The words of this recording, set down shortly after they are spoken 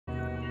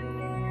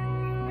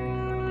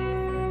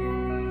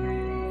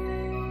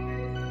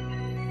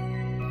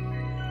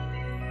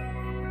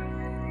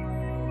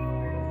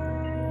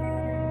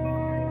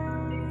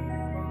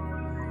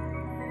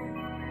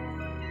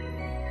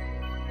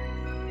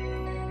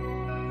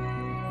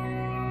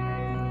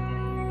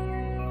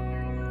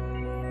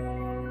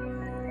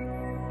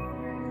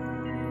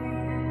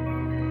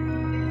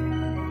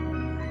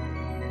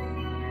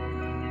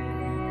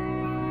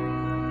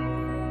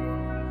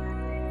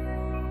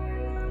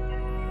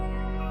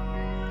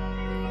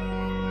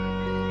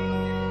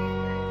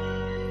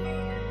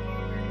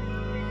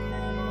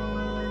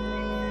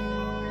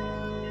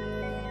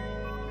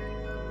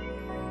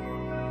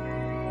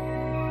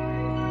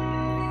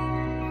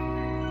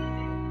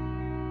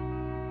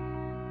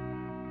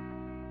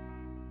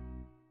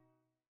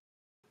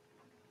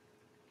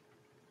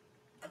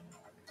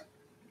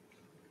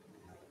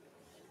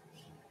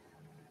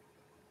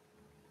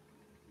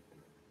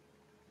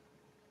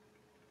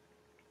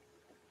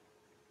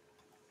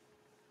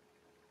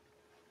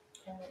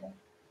Hello,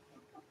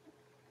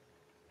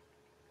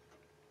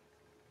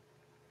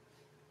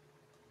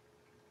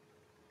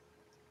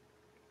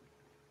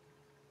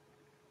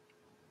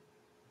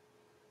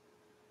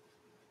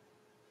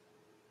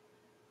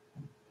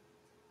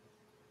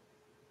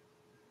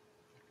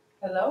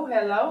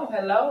 hello,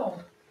 hello.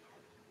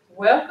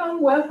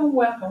 Welcome, welcome,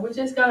 welcome. We're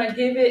just going to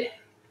give it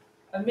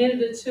a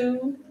minute or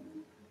two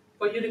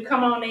for you to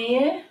come on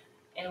in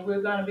and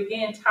we're going to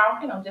begin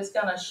talking. I'm just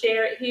going to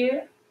share it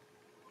here.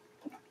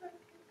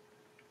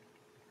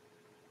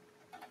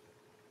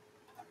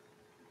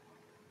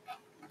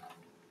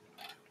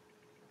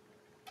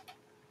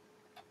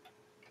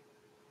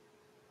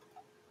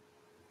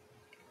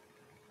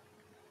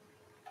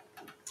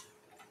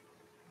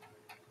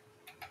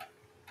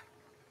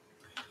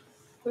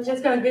 We're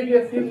just going to give you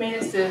a few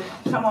minutes to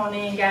come on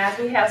in, guys.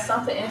 We have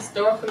something in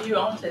store for you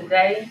on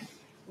today.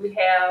 We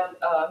have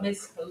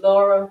Miss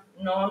Laura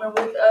Norman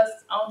with us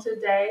on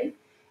today,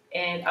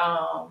 and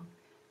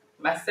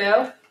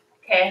myself,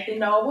 Kathy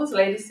Nobles,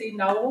 Lady C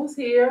Nobles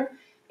here,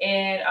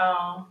 and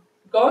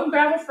go and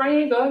grab a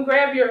friend, go and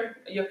grab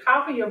your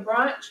coffee, your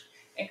brunch,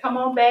 and come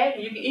on back.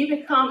 You can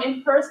even come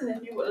in person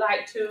if you would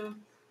like to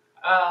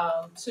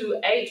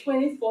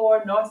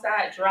 824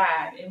 Northside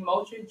Drive in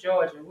Moultrie,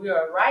 Georgia. We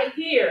are right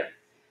here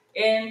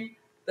in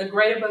the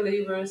Greater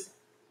Believers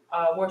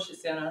Worship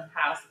Center,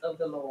 House of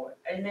the Lord.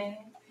 Amen.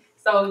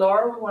 So,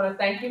 Laura, we want to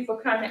thank you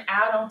for coming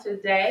out on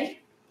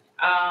today.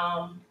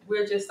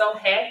 We're just so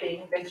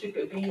happy that you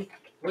could be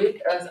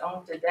with us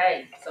on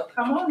today. So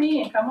come on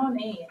in, come on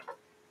in.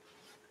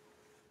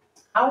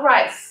 All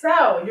right,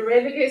 so you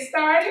ready to get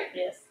started?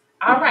 Yes.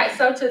 All right,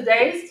 so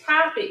today's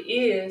topic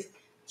is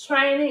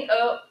training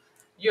up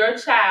your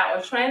child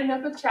or training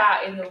up a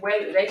child in the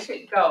way that they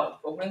should go.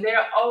 But when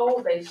they're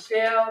old, they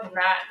shall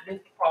not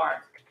depart.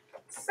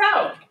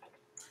 So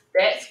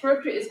that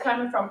scripture is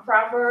coming from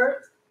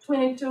Proverbs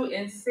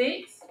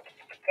 22:6.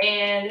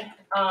 And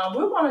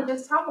we want to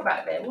just talk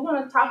about that. We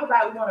want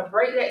to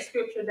break that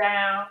scripture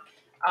down.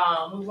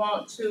 We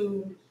want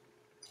to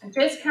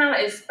just kind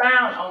of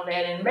expound on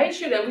that and make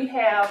sure that we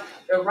have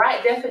the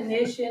right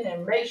definition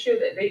and make sure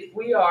that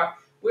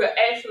we're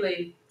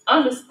actually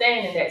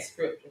understanding that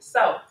scripture.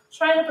 So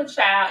train up a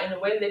child in the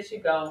way that you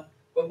go,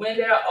 but when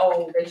they're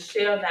old, they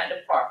shall not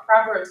depart.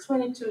 Proverbs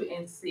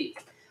 22:6.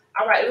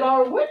 All right,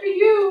 Laura, what do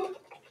you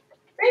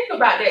think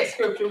about that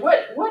scripture?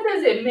 What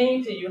does it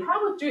mean to you?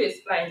 How would you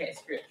explain that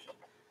scripture?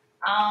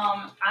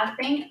 I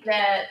think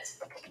that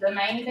the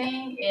main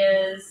thing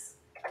is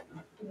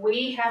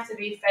we have to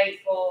be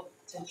faithful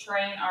to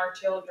train our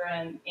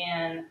children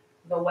in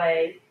the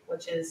way,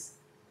 which is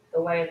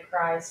the way of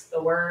Christ,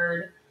 the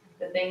word,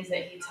 the things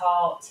that he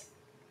taught,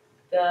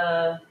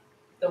 the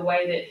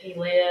way that he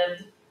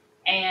lived.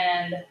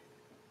 And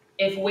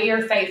if we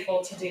are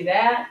faithful to do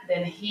that,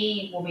 then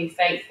he will be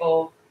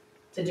faithful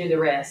to do the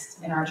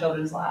rest in our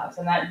children's lives.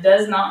 And that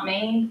does not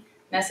mean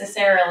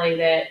necessarily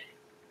that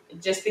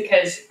just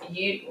because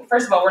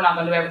first of all, we're not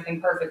going to do everything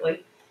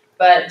perfectly,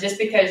 but just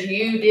because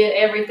you did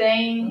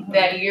everything,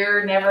 that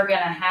you're never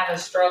going to have a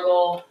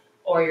struggle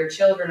or your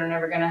children are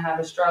never going to have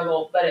a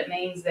struggle. But it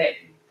means that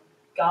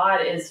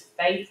God is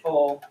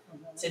faithful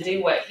to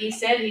do what he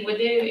said he would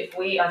do if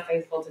we are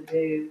faithful to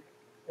do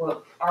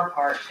our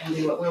part and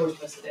do what we were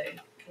supposed to do.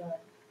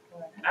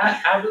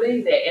 I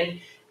believe that.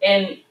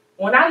 And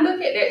when I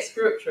look at that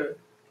scripture,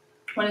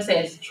 when it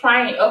says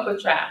train up a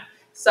child,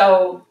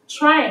 so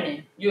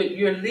training,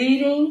 you're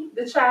leading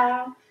the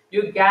child,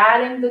 you're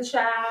guiding the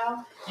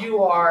child,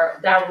 you are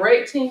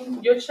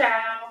directing your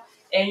child,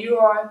 and you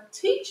are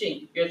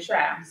teaching your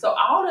child. So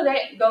all of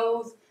that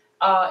goes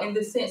in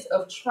the sense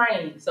of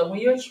training. So when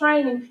you're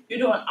training, you're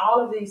doing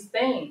all of these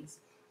things.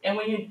 And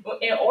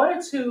in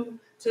order to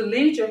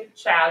lead your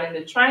child and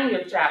to train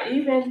your child,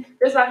 even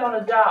just like on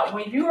a job,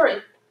 when you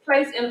are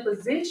placed in a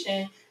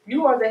position,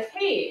 you are the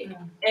head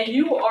and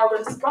you are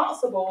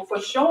responsible for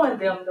showing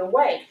them the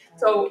way.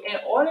 So in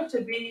order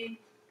to be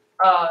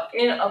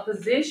in a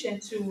position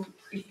to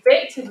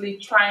effectively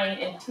train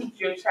and teach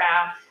your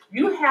child,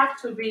 you have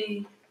to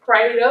be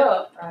prayed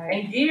up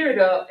and geared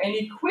up and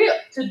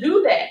equipped to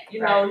do that.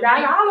 You know,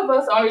 not all of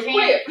us are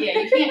equipped.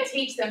 You can't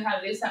teach them how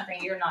to do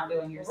something you're not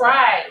doing yourself.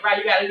 Right.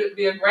 You got to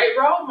be a great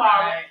role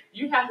model. Right.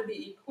 You have to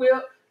be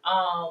equipped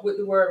with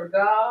the word of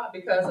God,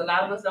 because a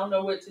lot of us don't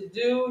know what to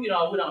do. You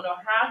know, we don't know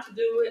how to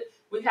do it.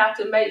 We have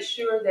to make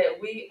sure that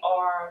we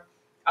are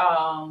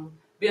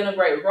being a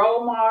great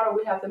role model.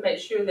 We have to make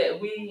sure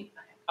that we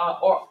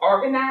are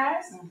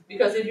organized,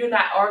 because if you're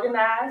not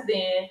organized,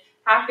 then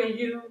how can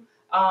you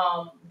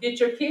get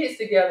your kids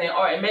together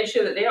and make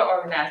sure that they're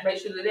organized, make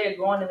sure that they're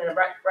going in the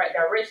right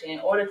direction? In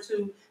order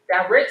to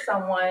direct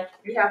someone,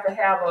 you have to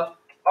have a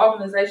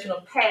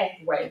organizational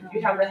pathway.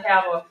 You have to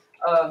have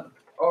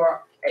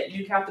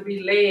you have to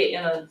be led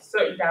in a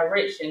certain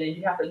direction, and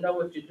you have to know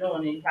what you're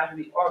doing, and you have to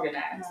be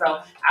organized.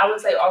 So I would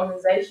say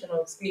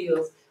organizational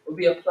skills would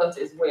be a plus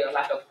as well,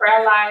 like a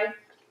prayer life,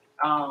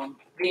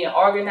 being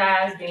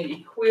organized,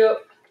 being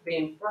equipped,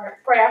 being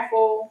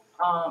prayerful,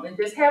 and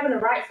just having the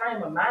right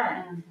frame of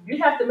mind.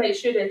 You have to make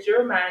sure that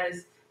your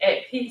mind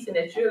at peace and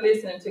that you're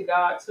listening to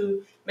God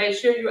to make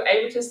sure you're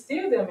able to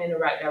steer them in the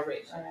right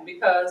direction. Right.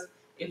 Because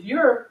if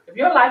your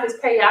life is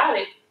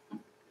chaotic,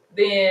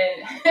 then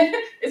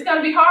it's going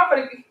to be hard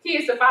for the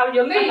kids to follow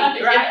your lead,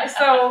 right? Yeah.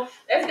 So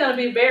that's going to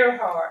be very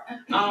hard.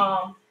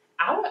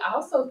 I would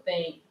also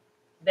think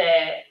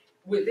that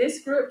with this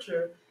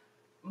scripture,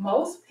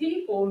 most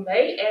people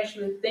may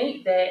actually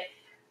think that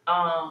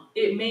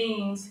it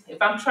means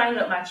if I'm training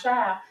up my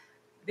child,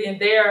 then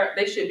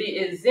they should be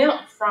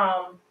exempt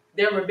from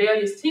their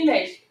rebellious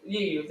teenage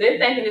years. They're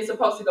thinking it's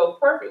supposed to go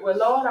perfect. Well,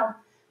 Lord,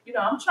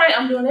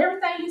 I'm doing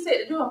everything you said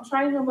to do. I'm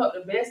training them up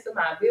the best of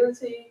my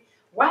ability.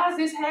 Why is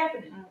this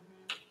happening? Mm-hmm.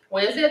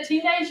 Well, it's their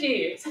teenage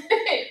years.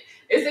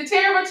 It's a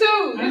terrible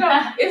too.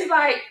 It's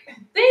like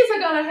things are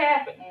gonna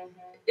happen. Mm-hmm.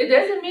 It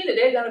doesn't mean that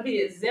they're gonna be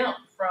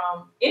exempt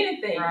from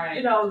anything.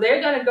 Right.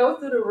 They're gonna go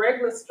through the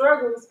regular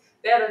struggles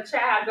that a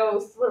child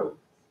goes through.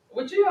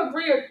 Would you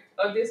agree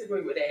or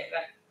disagree with that?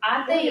 Like, I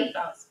what are your think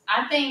thoughts?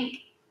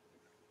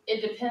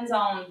 it depends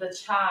on the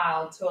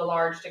child to a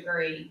large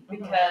degree,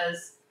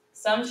 because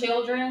some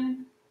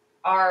children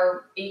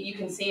are, you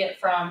can see it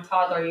from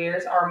toddler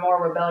years, are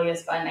more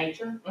rebellious by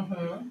nature.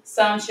 Mm-hmm.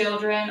 Some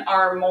children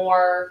are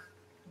more,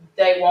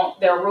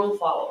 they're rule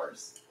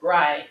followers.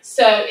 Right.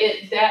 So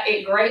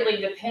it greatly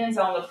depends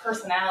on the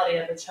personality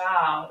of the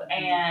child,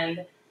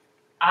 and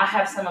I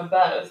have some of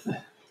both.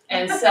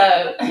 And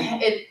so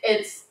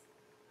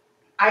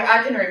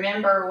I can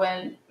remember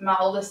when my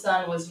oldest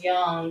son was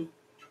young,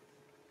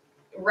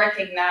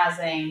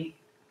 recognizing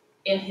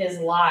in his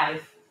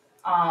life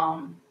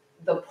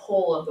the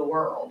pull of the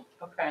world.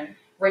 Okay.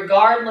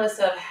 Regardless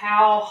of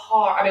how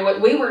hard, what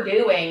we were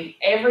doing,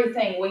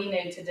 everything we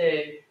knew to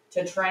do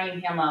to train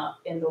him up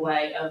in the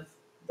way of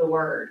the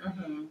word.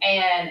 Mm-hmm.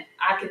 And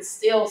we could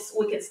still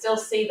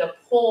see the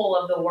pull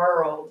of the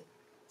world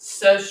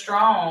so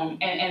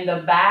strong, and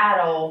the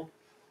battle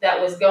that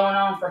was going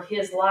on for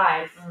his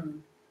life. Mm-hmm.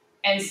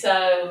 And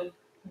so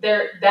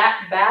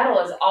that battle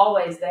is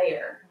always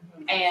there.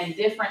 Mm-hmm. And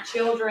different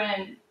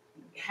children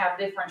have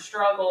different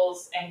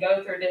struggles and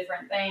go through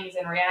different things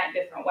and react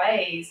different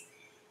ways.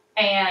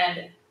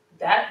 And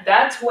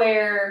that's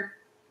where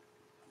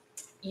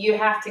you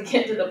have to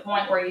get to the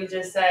point where you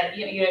just say,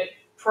 you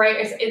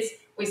pray.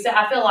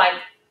 I feel like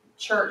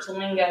church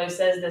lingo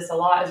says this a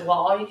lot as well.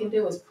 All you can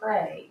do is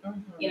pray.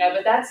 Mm-hmm.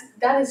 But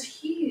that is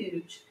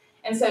huge.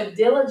 And so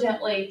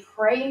diligently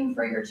praying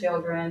for your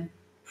children,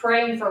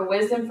 praying for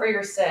wisdom for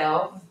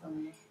yourself,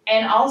 mm-hmm.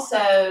 and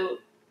also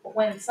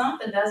when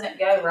something doesn't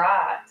go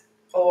right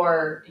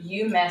or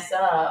you mess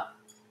up,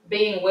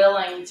 being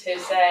willing to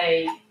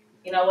say,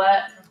 you know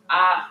what,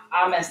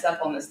 I messed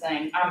up on this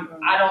thing. I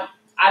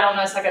don't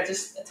know. It's like I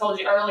just told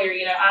you earlier.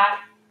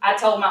 I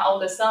told my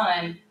oldest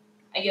son,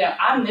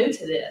 I'm new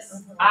to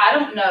this. Mm-hmm.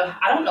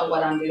 I don't know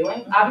what I'm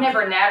doing. Mm-hmm. I've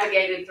never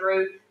navigated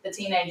through the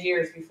teenage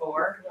years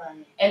before,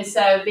 right. And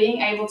so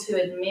being able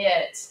to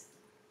admit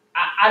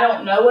I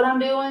don't know what I'm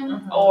doing,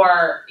 mm-hmm.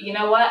 or you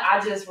know what, I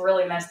just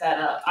really messed that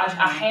up.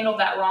 Mm-hmm. I handled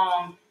that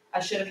wrong.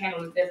 I should have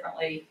handled it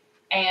differently.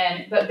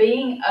 But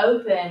being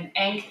open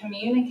and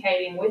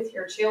communicating with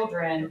your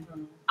children,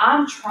 mm-hmm.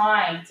 I'm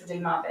trying to do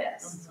my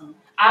best. Mm-hmm.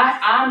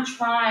 I'm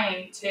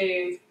trying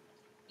to,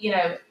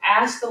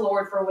 ask the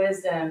Lord for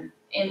wisdom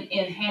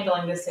in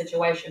handling this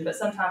situation. But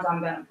sometimes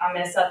I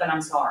mess up and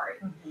I'm sorry.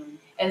 Mm-hmm.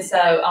 And so,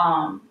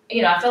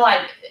 I feel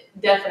like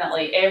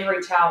definitely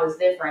every child is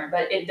different,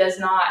 but it does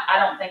not, I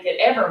don't think it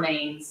ever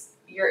means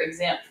you're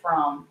exempt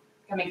from,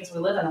 because we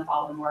live in a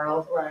fallen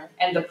world, right.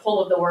 And the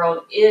pull of the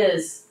world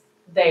is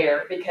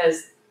there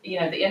because, the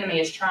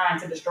enemy is trying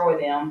to destroy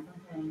them.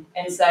 Mm-hmm.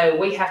 And so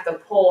we have to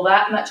pull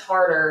that much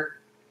harder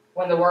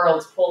when the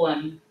world's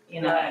pulling,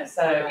 right.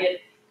 So right.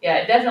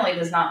 It definitely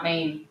does not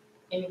mean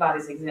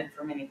anybody's exempt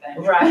from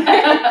anything. Right.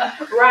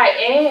 Right.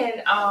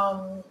 And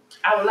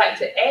I would like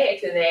to add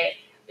to that,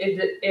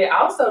 it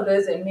also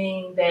doesn't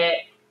mean that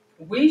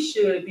we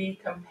should be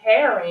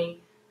comparing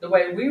the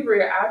way we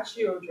rear our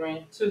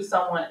children to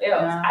someone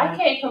else. Uh-huh. I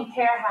can't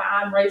compare how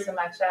I'm raising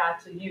my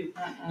child to you.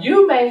 Uh-uh.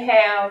 You may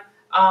have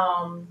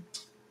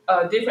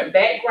a different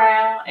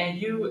background, and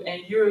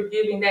you're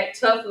giving that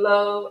tough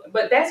love,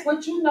 but that's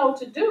what you know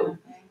to do.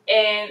 Uh-huh.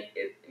 And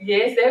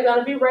yes, they're going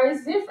to be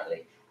raised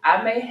differently.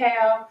 I may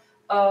have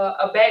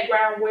a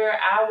background where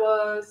I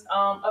was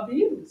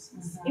abused,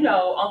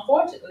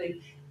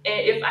 unfortunately. And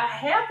if I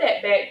have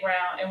that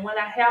background, and when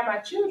I have my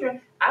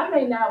children, I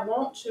may not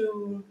want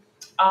to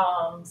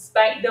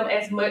spank them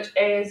as much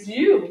as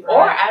you, right.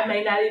 Or I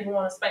may not even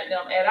want to spank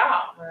them at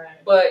all.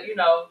 Right. But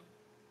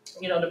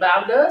the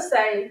Bible does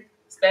say,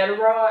 "Spare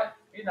the rod,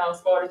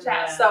 spoil the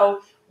child." Yeah.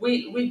 So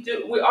we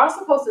are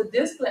supposed to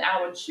discipline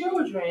our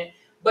children,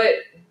 but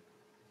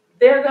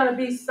they're going to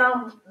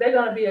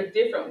be a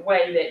different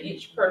way that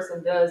each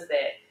person does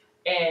that.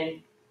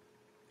 And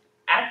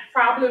I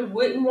probably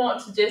wouldn't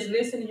want to just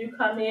listen to you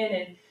come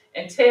in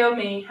and tell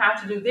me how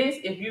to do this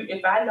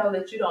if I know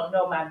that you don't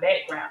know my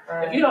background.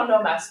 Right. If you don't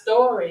know my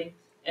story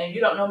and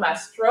you don't know my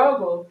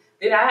struggle,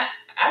 then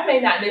I may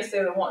not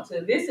necessarily want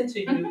to listen to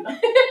you,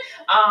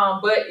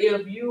 but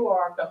if you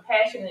are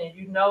compassionate and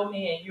you know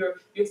me and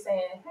you're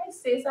saying, hey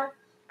sis,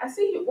 I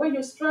see you where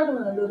you're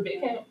struggling a little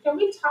bit. Can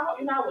we talk?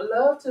 You know, I would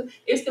love to.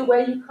 It's the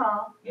way you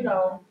come, you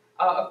know,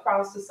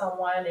 across to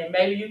someone, and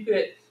maybe you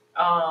could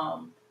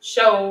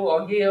show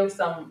or give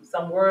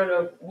some word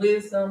of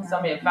wisdom,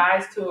 some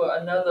advice to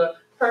another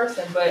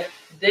person, but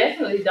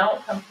definitely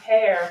don't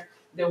compare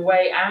the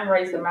way I'm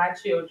raising my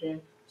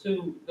children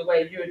to the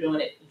way you're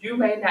doing it. You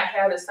may not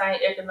have the same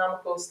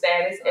economical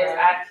status as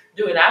I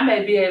do, and I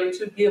may be able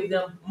to give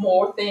them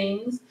more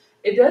things.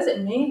 It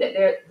doesn't mean that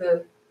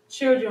the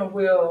children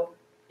will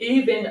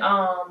even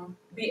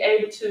be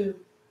able to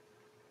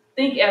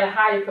think at a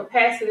higher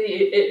capacity.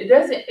 It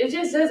doesn't. It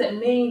just doesn't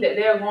mean that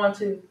they're going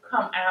to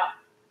come out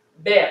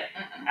better.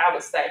 I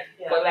would say,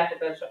 for lack of a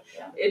better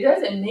term. It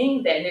doesn't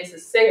mean that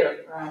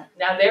necessarily. Right.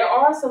 Now, there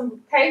are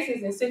some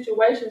cases and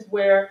situations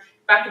where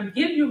if I can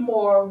give you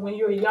more when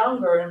you're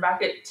younger, and if I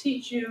could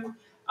teach you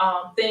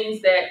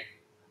things that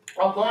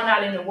are going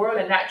out in the world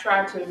and not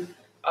try to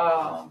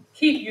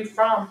keep you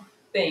from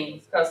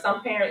things, because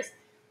some parents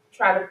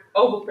try to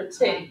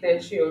overprotect their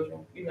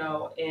children, you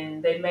know,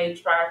 and they may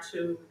try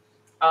to,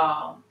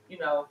 you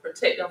know,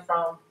 protect them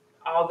from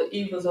all the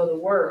evils of the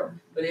world.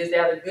 But is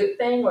that a good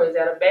thing or is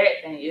that a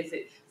bad thing? Is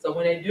it so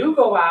when they do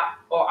go out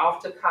or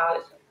off to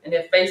college and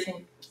they're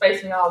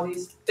facing all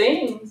these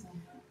things,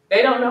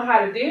 they don't know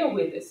how to deal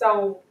with it.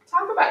 So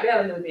talk about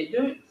that a little bit.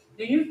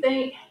 Do you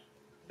think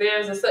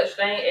there's a such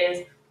thing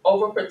as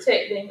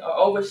overprotecting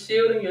or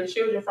overshielding your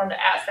children from the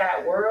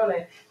outside world,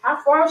 and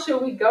how far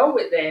should we go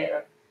with that?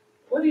 Or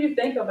what do you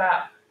think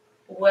about?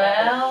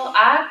 Well,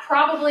 I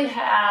probably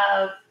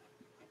have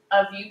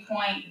a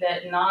viewpoint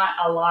that not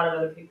a lot of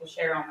other people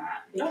share on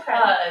that,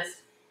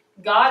 because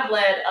God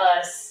led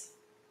us.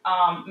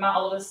 My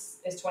oldest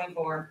is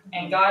 24,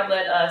 and God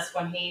led us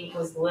when he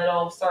was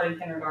little, starting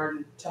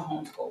kindergarten, to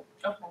homeschool.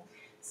 Okay.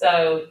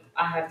 So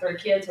I have 3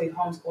 kids. We've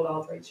homeschooled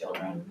all 3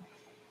 children,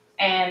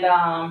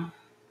 and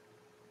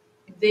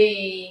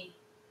the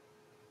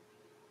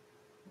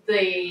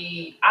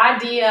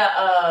idea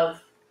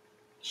of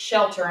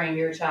sheltering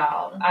your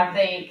child, I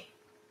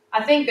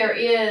think there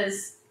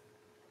is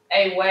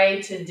a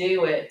way to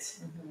do it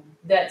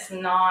that's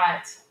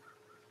not,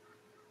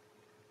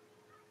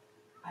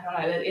 I don't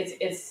know,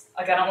 it's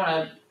like, I don't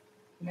want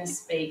to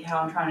misspeak how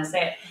I'm trying to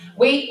say it.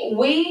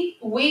 We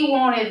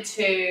wanted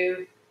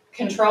to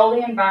control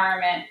the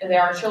environment that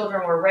our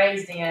children were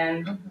raised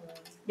in,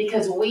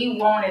 because we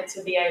wanted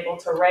to be able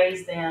to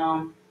raise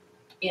them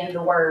in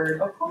the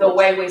Word the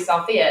way we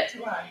saw fit.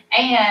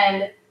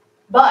 Right.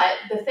 But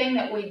the thing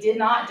that we did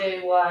not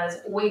do was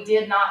we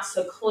did not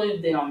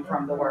seclude them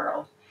from the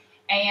world.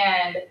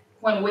 And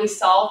when we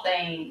saw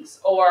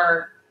things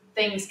or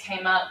things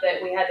came up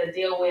that we had to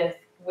deal with,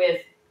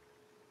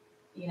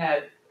 you know,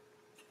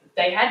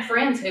 they had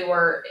friends who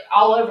were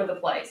all over the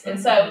place. And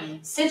so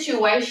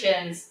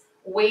situations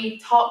we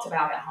talked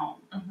about at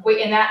home.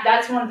 And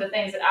that's one of the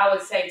things that I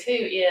would say too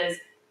is,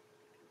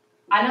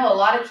 I know a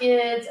lot of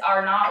kids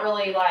are not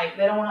really like,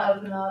 they don't want to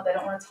open up, they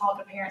don't want to talk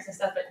to parents and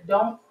stuff, but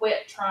don't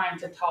quit trying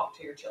to talk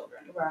to your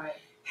children. Right.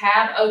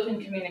 Have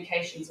open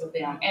communications with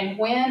them. And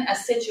when a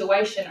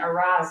situation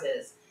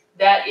arises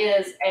that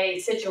is a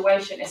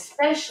situation,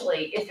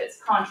 especially if it's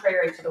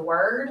contrary to the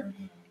Word,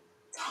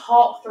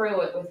 talk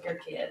through it with your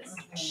kids.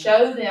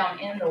 Show them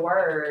in the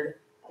Word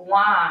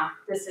why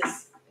this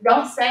is.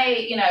 Don't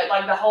say, you know,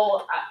 like the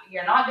whole,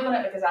 you're not doing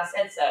it because I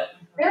said so.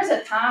 There's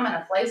a time and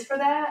a place for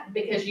that,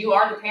 because you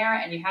are the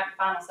parent and you have the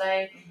final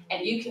say,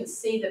 and you can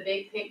see the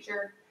big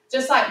picture.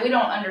 Just like we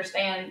don't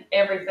understand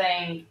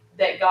everything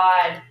that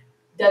God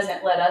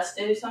doesn't let us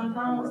do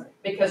sometimes,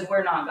 because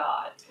we're not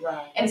God.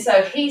 Right. And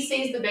so he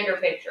sees the bigger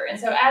picture. And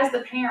so as the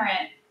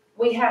parent,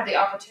 we have the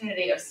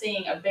opportunity of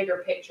seeing a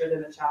bigger picture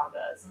than the child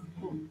does.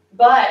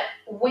 But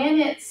when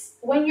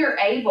you're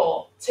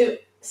able to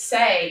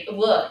say,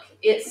 look,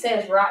 it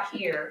says right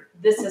here,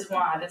 this is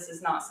why this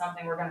is not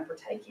something we're going to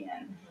partake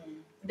in.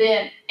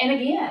 Then, and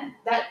again,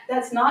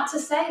 that's not to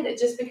say that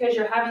just because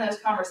you're having those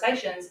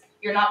conversations,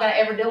 you're not going to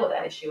ever deal with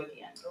that issue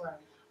again. Right.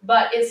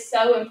 But it's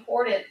so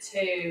important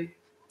to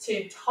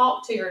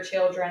talk to your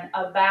children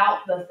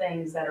about the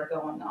things that are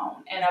going on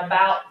and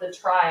about the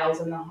trials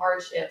and the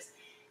hardships.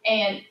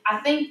 And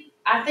I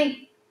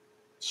think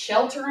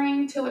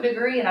sheltering to a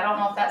degree, and I don't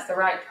know if that's the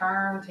right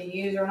term to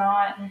use or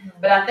not,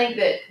 but I think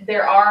that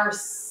there are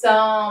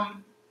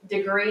some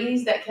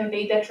degrees that can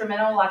be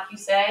detrimental, like you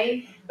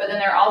say, but then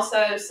there are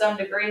also some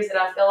degrees that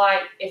I feel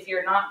like if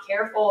you're not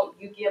careful,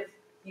 you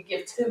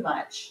give too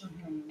much.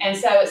 And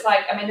so it's like,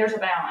 I mean, there's a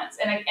balance.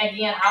 And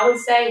again, I would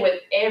say with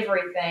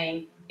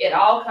everything, it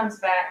all comes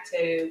back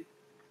to,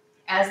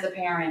 as the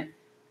parent,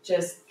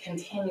 just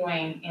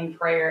continuing in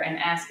prayer and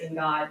asking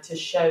God to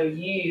show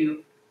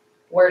you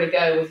where to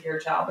go with your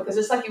child. Because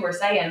just like you were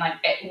saying, like,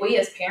 we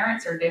as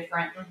parents are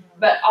different,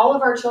 but all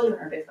of our children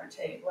are different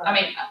too. Right. I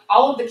mean,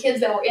 all of the kids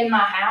that were in my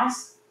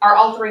house are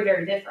all 3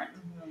 very different.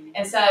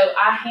 And so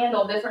I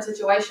handle different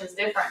situations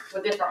different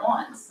with different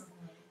ones.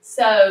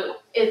 So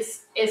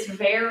it's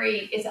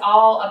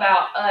all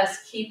about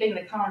us keeping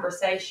the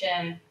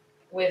conversation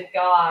with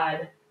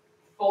God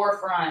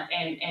forefront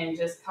and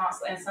just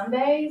constantly. And some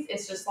days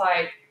it's just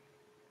like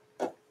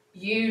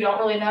you don't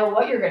really know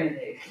what you're going to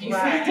do. You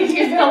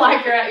feel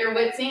like you're at your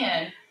wit's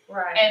end.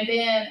 Right. And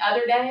then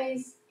other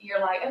days you're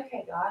like,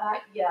 okay,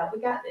 God, we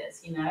got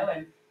this, And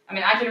I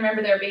mean, I can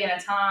remember there being a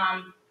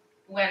time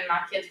when my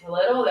kids were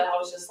little that I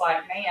was just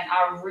like, man,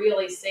 I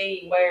really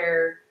see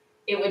where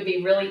it would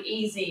be really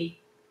easy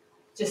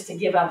just to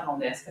give up on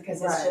this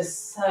because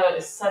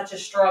it's such a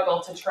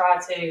struggle to try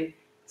to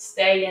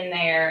stay in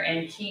there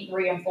and keep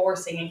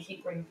reinforcing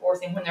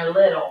when they're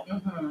little.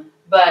 Mm-hmm.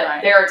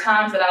 But there are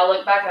times that I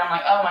look back and I'm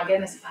like, oh my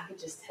goodness, if I could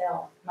just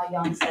tell my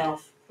young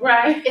self,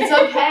 it's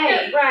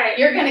okay,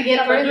 you're gonna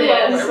get through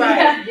this,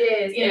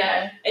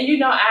 yes,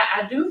 And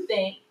I do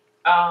think,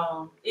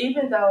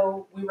 even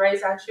though we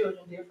raise our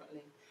children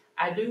differently,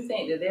 I do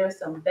think that there are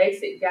some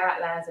basic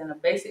guidelines and a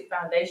basic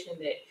foundation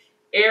that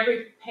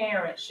every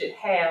parent should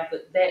have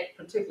that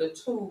particular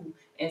tool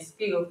and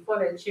skill for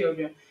their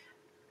children.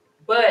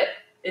 But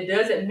it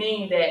doesn't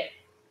mean that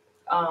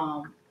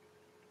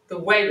the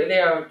way that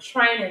they're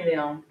training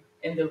them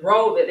and the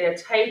road that they're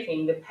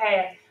taking, the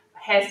path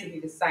has to be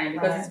the same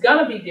because it's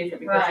going to be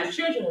different because your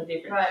children are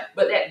different. Right.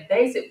 But that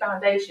basic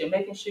foundation,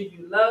 making sure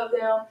you love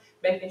them,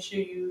 making sure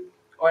you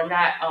are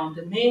not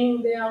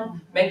demeaning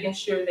them, making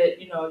sure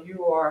that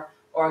you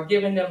are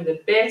giving them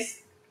the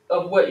best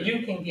of what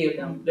you can give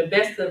them, the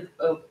best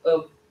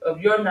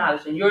of your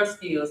knowledge and your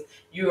skills.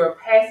 You are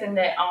passing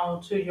that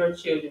on to your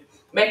children,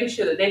 making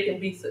sure that they can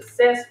be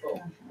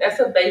successful. That's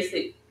a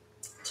basic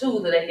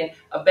tool that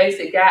a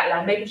basic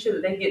guideline, making sure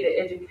that they get the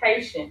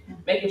education,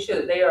 making sure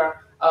that they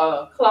are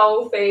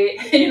clothed, fed,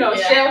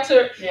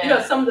 sheltered,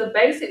 some of the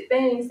basic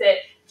things that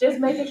just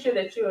making sure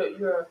that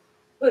you're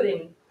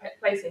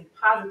placing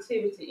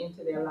positivity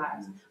into their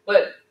lives.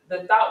 But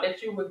the thought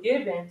that you were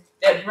given,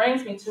 that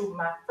brings me to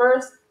my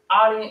first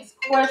audience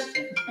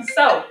question.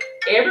 So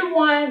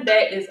everyone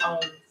that is on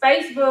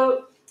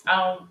Facebook,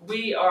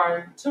 we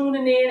are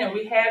tuning in and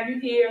we have you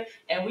here,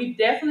 and we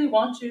definitely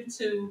want you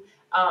to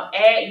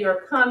add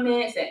your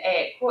comments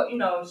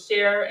and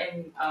share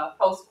and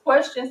post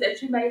questions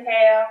that you may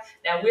have.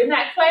 Now, we're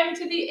not claiming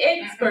to be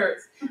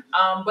experts,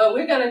 but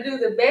we're going to do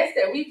the best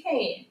that we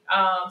can.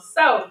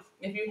 So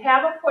if you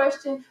have a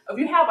question, if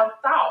you have a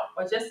thought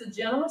or just a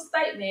general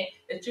statement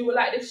that you would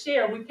like to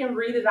share, we can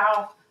read it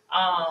off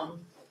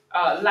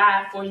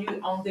live for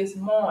you on this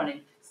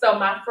morning. So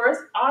my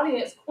first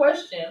audience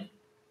question,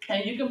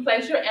 and you can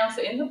place your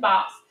answer in the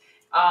box,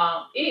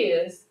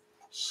 is: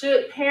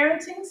 should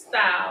parenting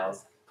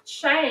styles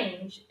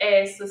change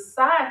as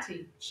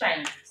society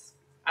changes?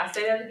 I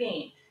say that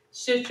again.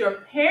 Should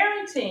your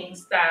parenting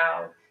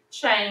style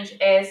change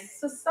as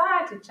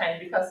society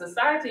changes? Because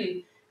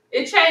society,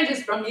 it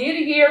changes from year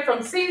to year,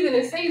 from season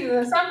to season,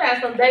 and sometimes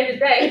from day to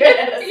day.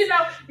 Yes.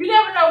 You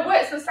never know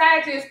what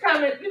society is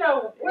coming,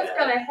 what's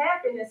going to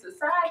happen in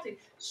society.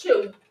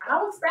 Should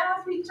our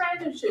styles be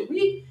changing? Should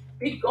we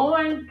be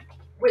going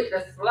with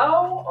the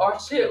flow, or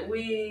should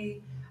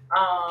we,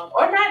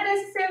 or not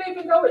necessarily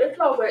even go with the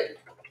flow, but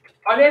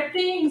are there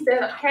things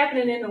that are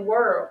happening in the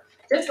world,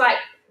 just like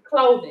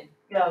clothing?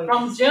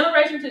 From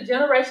generation to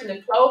generation,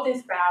 the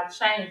clothing style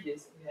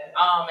changes.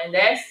 And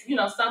that's,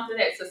 something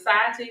that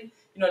society,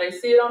 they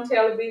see it on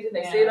television,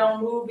 they see it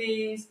on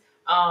movies.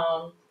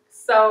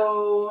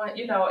 So,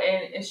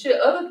 and should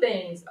other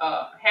things,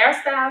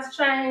 hairstyles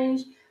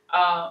change,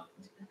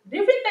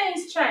 different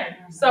things change.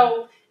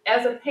 So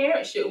as a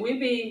parent, should we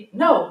be,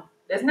 no,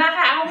 that's not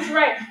how I was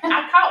raised.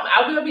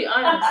 I will be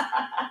honest,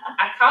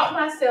 I caught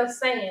myself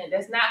saying,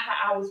 that's not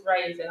how I was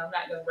raised, and I'm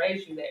not going to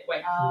raise you that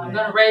way. I'm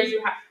going to raise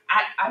you how,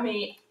 I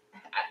mean,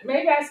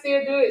 maybe I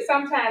still do it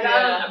sometimes,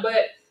 I don't know,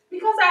 but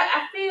because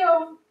I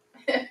feel,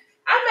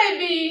 I may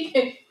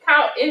be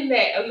caught in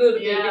that a little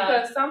bit,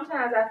 because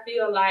sometimes I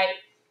feel like,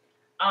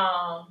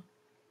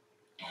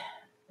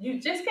 you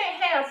just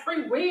can't have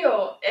free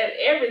will at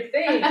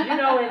everything,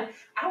 and I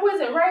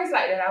wasn't raised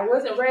like that. I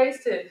wasn't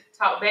raised to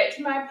talk back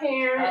to my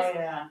parents,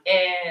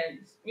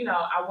 and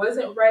I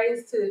wasn't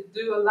raised to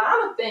do a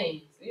lot of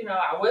things.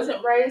 I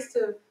wasn't raised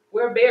to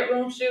wear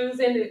bedroom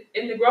shoes in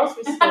the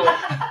grocery store.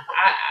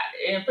 I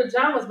in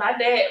pajamas. My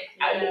dad,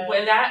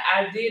 when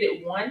I did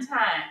it one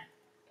time,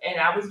 and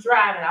I was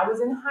driving. I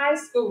was in high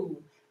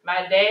school.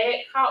 My dad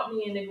caught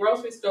me in the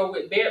grocery store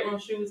with bedroom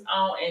shoes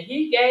on, and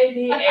he gave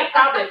me, at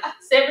probably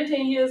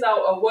 17 years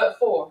old, a what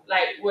for,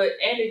 like what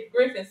Andy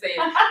Griffin said.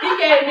 He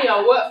gave me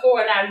a what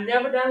for, and I've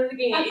never done it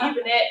again.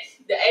 Even at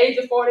the age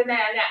of 49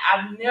 now,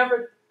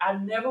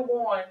 I've never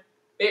worn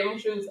bedroom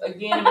shoes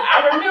again.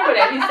 I remember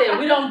that. He said,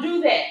 we don't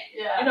do that.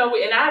 And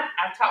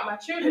I've taught my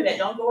children that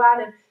don't go out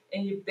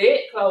in your bed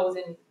clothes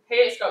and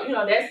headscarf.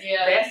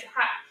 That's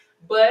hot.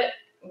 But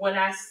when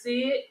I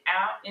see it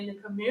out in the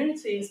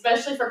community,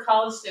 especially for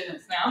college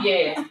students now,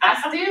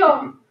 I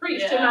still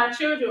preach to my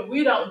children.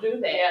 We don't do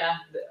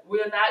that.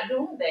 We're not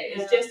doing that.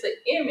 It's just an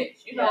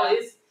image.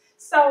 It's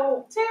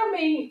So tell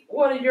me,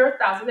 what are your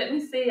thoughts? Let me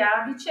see.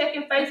 I'll be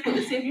checking Facebook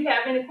to see if you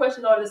have any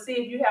questions or to see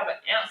if you have an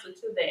answer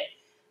to that.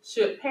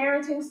 Should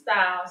parenting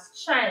styles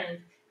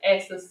change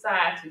as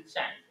society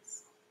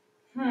changes?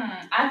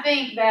 I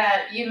think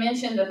that you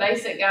mentioned the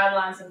basic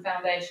guidelines and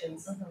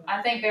foundations.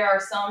 I think there are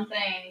some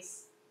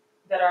things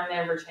that are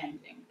never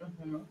changing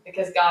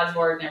because God's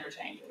word never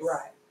changes.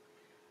 Right.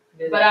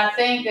 But I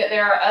think that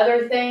there are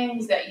other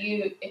things that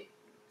you,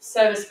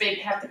 so to speak,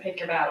 have to pick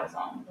your battles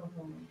on.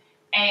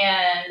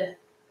 And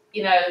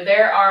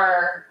there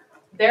are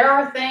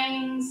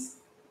things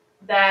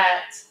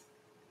that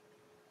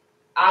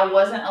I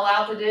wasn't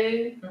allowed to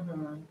do,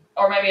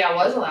 or maybe I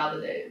was allowed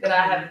to do that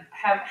I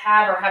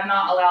have or have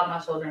not allowed my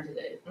children to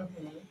do.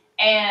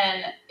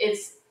 And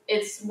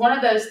it's one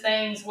of those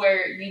things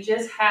where you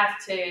just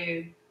have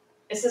to.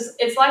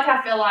 It's like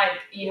I feel like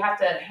you have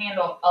to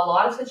handle a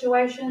lot of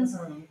situations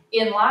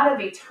in light of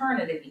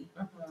eternity.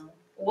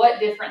 What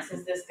difference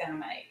is this going to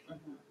make?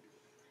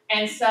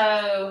 And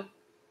so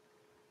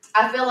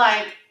I feel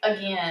like,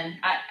 again,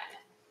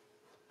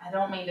 I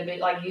don't mean to be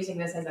like using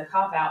this as a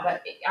cop-out,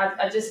 but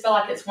I just feel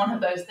like it's one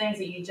of those things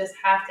that you just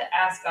have to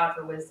ask God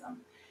for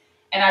wisdom.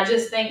 And I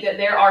just think that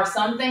there are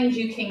some things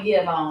you can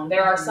give on.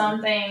 There are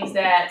some things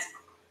that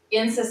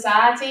in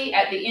society,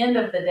 at the end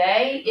of the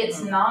day,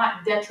 it's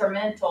not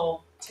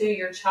detrimental to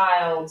your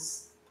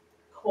child's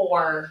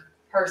core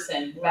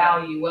person,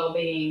 value,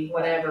 well-being,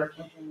 whatever.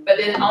 But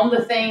then on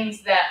the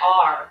things that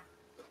are,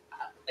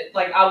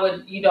 like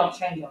you don't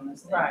change on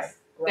those things. Right.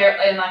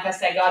 And like I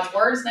said, God's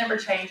word is never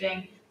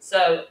changing,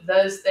 so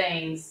those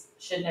things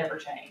should never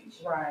change.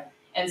 Right.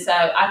 And so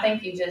I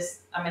think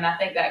I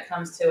think that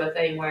comes to a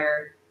thing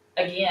where,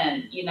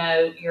 again, it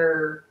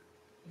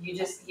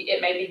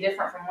may be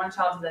different from one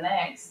child to the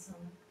next.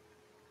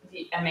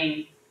 I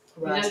mean,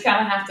 you just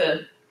kind of have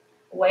to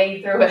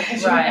wade through it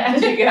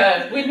as you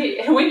go.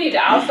 We need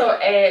to also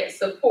add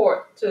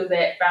support to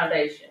that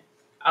foundation.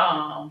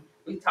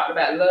 We talked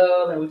about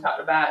love, and we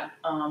talked about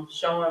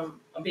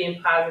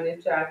being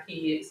positive to our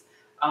kids.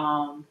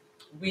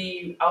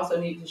 We also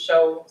need to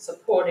show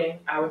supporting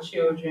our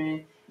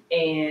children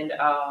and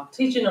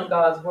teaching them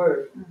God's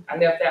word. I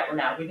left that one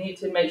out. We need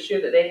to make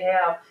sure that they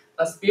have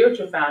a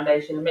spiritual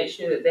foundation and make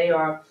sure that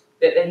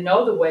they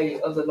know the way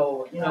of the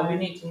Lord. We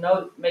need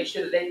to make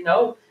sure that they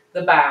know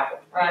the Bible,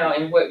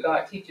 and what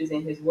God teaches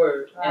in His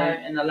Word.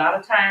 And a lot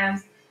of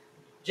times,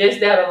 just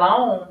that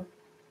alone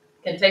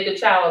can take a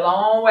child a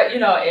long way.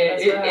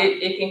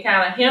 It can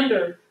kind of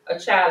hinder a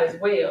child as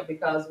well,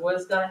 because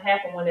what's going to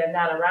happen when they're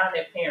not around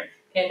their parent?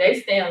 Can they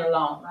stand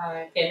alone?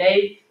 Right. Can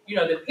they?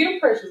 The peer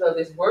pressures of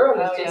this world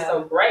is just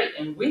so great,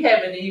 and we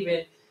haven't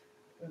even.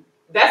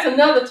 That's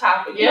another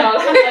topic.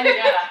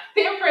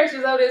 Peer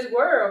pressures of this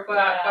world for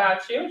our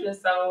children.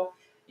 So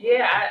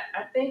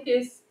I think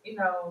it's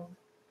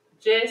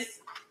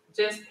just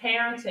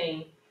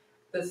parenting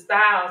the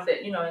styles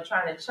that and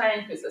trying to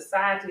change the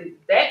society.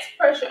 That's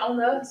pressure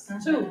on us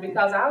too,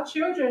 because our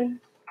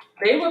children,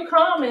 they will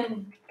come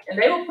and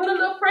they will put a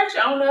little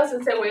pressure on us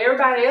and say, well,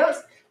 everybody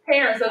else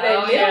parents, so they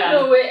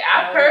do it.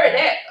 I've heard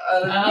that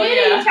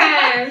many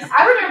times.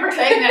 I remember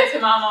saying that to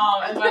my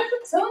mom as well.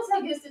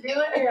 So-and-so gets to do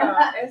it.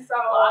 Yeah, and so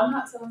I'm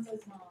not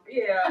so-and-so's mom.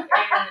 Yeah,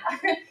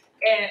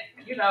 and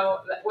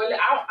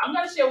I'm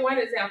going to share one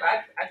example.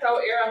 I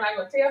told Ariel I'm not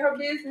going to tell her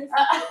business.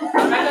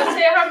 I'm not going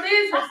to tell her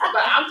business,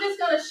 but I'm just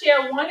going to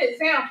share one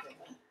example.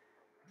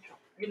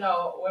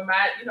 When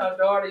my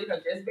daughter,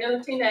 just being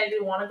a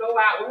teenager, want to go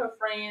out with her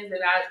friends,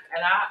 and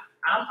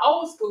I'm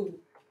old school.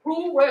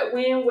 Who, what,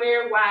 when,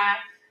 where, why,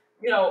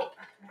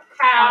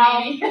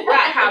 how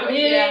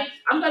many. Yeah.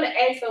 I'm going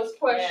to ask those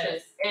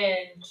questions.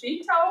 Yes. And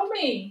she told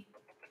me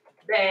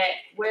that,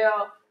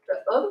 well,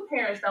 the other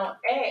parents don't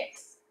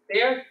ask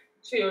their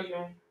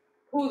children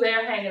who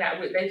they're hanging out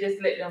with. They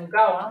just let them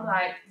go. I'm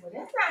like, well,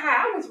 that's not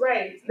how I was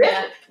raised.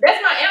 That's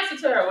my answer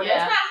to her. Well,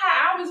 that's not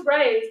how I was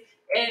raised.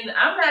 And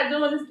I'm not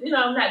doing this,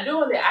 I'm not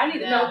doing that. I need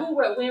to know who,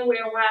 what, when,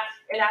 where, why.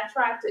 And I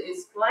tried to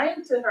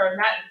explain to her,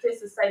 not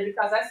just to say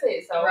because I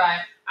said so.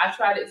 Right. I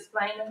tried to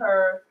explain to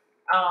her,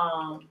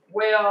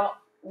 well,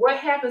 what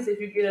happens if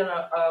you get in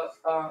a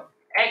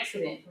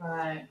accident?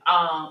 Right.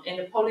 And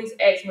the police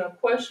asked me a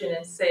question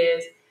and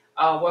says,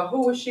 well,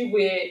 who was she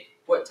with?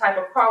 What type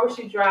of car was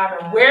she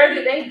driving? Right. Where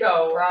did they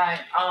go? Right.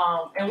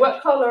 And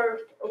what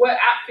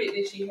outfit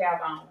did she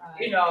have on?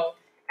 Right.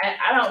 And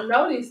I don't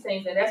know these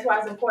things, and that's why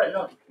it's important,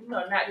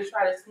 not to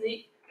try to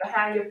sneak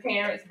behind your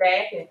parents'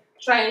 back and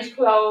change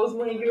clothes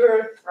when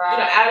you're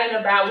out and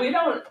about.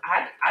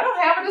 I don't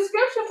have a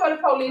description for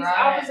the police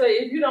officer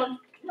if you don't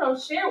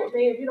share with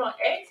me, if you don't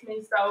ask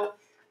me. So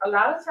a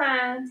lot of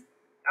times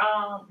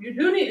you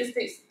do need to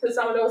stick to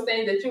some of those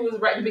things that you was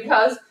right,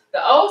 because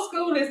the old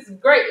school is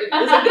great. It's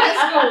a good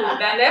school.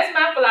 Now that's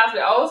my philosophy.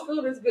 Old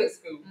school is good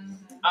school.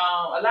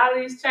 A lot of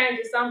these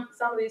changes, some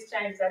of these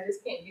changes, I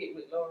just can't get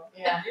with, Laura.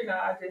 Yeah.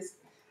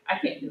 I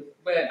can't do it.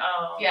 But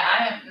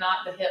I am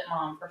not the hip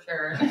mom for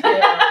sure.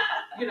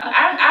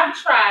 I've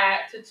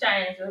tried to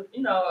change,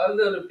 a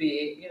little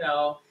bit,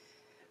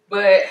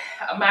 but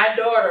my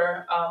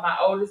daughter, my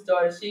oldest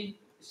daughter,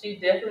 she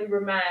definitely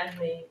reminds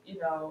me,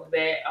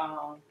 that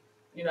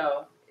you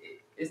know,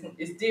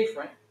 it's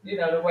different,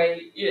 the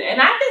way,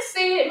 and I can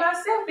see it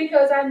myself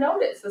because I know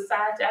that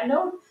society, I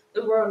know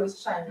the world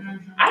is changing.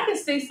 I can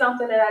see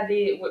something that I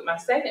did with my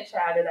second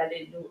child that I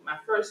didn't do with my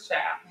first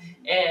child,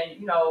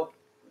 and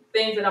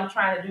things that I'm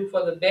trying to do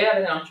for the better,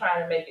 and I'm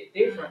trying to make it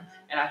different,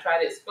 and I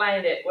try to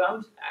explain that.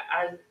 Well,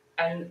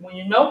 and when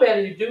you know better,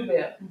 you do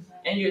better,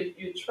 and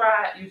you're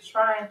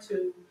trying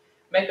to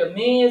make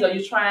amends, or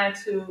you're trying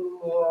to,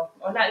 or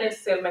not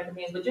necessarily make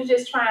amends, but you're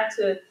just trying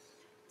to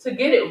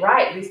get it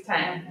right this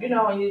time,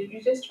 and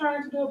you're just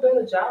trying to do a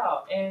better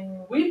job.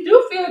 And we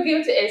do feel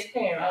guilty as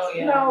parents,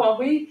 and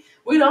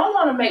we don't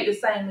want to make the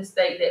same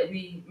mistake that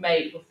we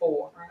made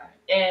before. Right.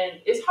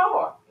 And it's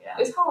hard. Yeah.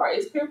 It's hard.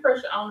 It's peer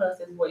pressure on us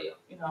as well,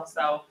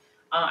 So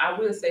I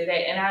will say that.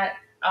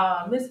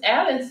 And Miss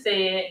Allen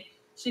said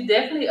she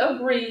definitely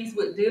agrees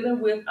with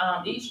dealing with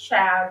each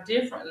child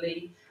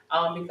differently,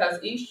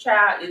 because each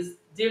child is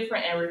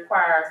different and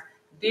requires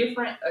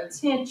different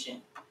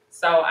attention.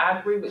 So I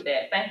agree with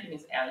that. Thank you,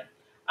 Miss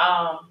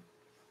Allen.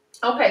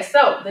 Okay,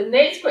 so the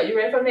next question. You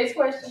ready for the next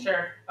question?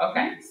 Sure.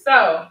 Okay,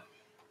 so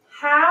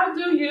how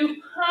do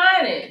you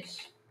punish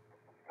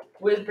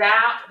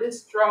without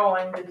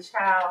destroying the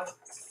child's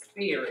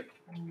spirit?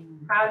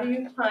 How do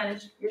you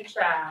punish your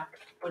child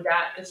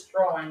without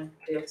destroying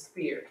their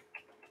spirit?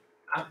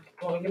 I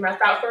want to get my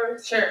thought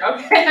first? Sure.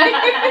 Okay.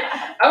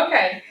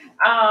 Okay.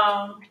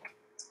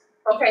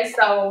 Okay,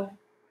 so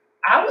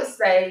I would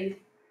say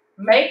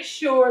make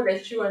sure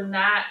that you are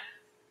not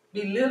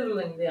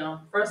belittling them,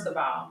 first of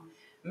all.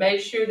 Make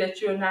sure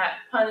that you're not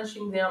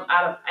punishing them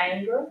out of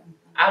anger.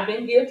 I've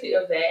been guilty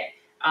of that.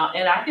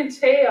 And I can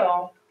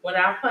tell when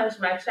I punish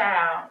my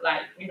child,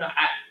 like,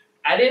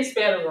 I didn't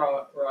spare the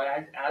rod,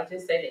 I'll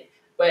just say that.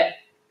 But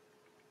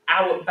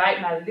I would bite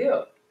my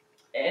lip.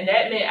 And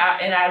that meant,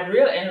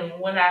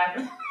 and when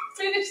I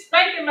finished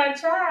spanking my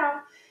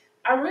child,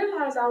 I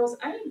realized I was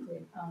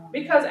angry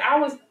because I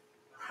was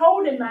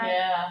holding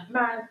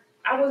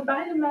I was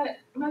biting my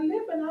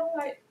lip, and I was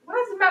like, why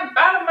is my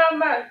bottom of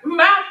my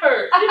mouth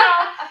hurt?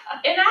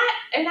 And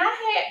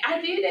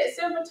I did that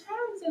several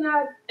times,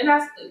 and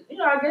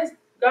I guess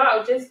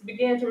God just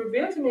began to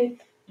reveal to me,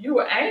 you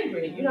were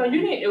angry. You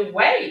need to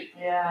wait.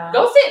 Yeah.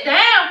 Go sit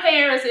down,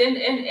 parents,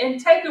 and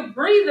take a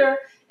breather,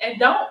 and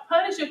don't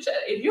punish your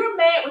child. If you're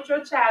mad with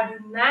your child,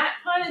 do not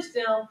punish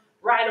them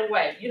right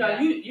away. You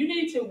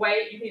need to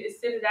wait. You need to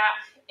sit it out,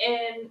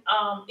 and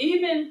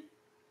even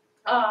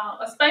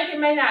a spanking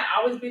may not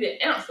always be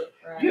the answer.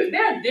 Right.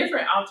 There are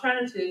different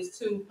alternatives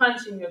to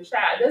punishing your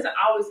child. It doesn't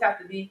always have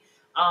to be,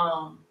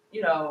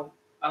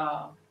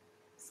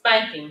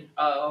 spanking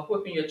or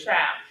whipping your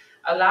child.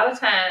 A lot of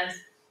times,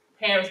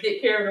 parents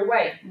get carried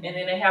away, and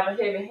then they have a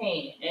heavy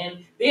hand.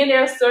 And then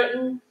there are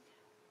certain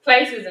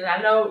places, and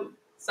I know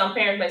some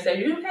parents may say,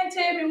 you can't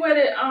tell me where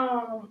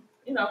to,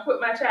 put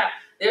my child.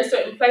 There are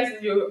certain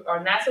places you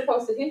are not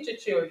supposed to hit your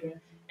children,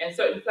 and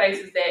certain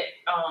places that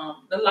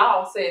the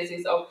law says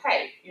is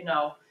okay.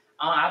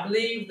 I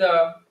believe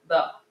the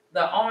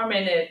arm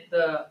and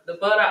the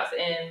buttocks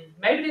and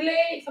maybe the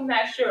legs. I'm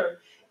not sure.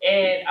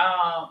 And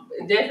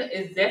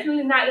it's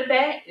definitely not the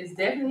back. It's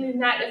definitely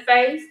not the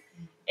face,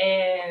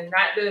 and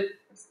not the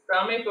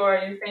stomach or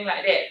anything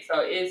like that.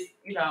 So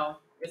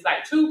it's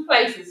like two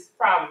places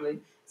probably.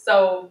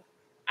 So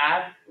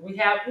we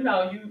have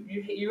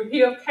you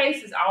hear of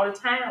cases all the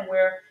time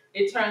where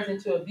it turns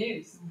into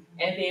abuse,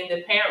 and then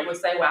the parent would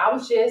say, "Well, I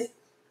was just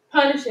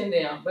punishing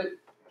them," but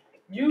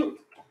you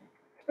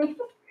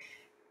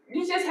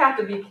you just have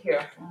to be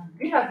careful.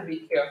 You have to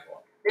be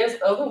careful.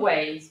 There's other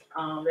ways.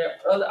 There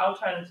are other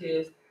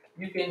alternatives.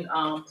 You can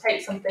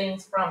take some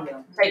things from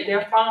them. Take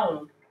their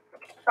phone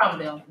from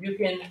them. You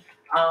can,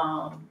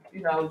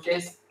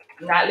 just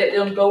not let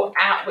them go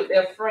out with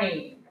their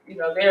friends.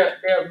 There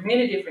are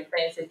many different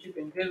things that you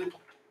can do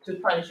to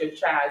punish your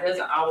child. It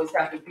doesn't always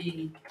have to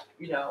be,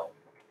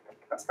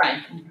 a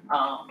spanking.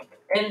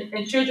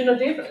 And children are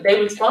different. They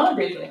respond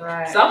differently.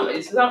 Right.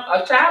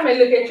 A child may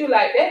look at you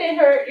like that didn't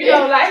hurt,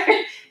 like,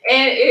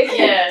 and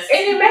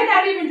it may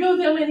not even do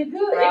them any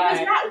good. Right. If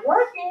it's not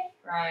working,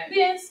 right,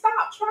 then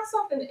stop. Try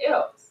something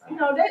else.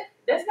 Right.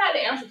 That's not the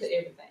answer to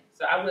everything.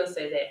 So I will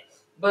say that.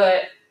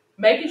 But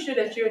making sure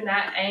that you're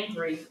not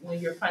angry when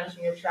you're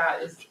punishing your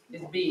child is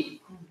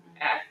big.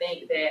 I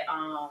think that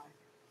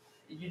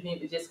you need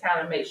to just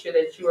kind of make sure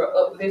that you are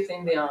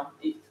uplifting them.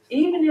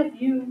 Even if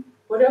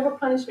whatever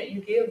punishment you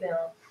give them,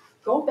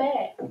 go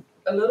back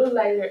a little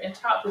later and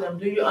talk to them.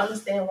 Do you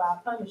understand why I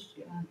punished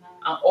you?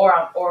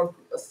 Or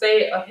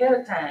say it ahead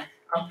of time.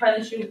 I'm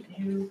punishing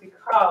you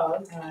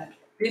because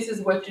this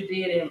is what you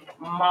did, and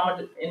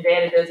mama and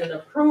daddy doesn't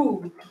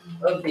approve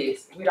of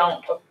this. We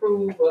don't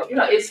approve of,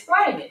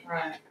 explain it.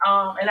 Right.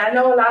 And I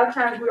know a lot of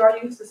times we are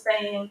used to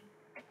saying,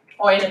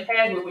 or in the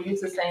past we were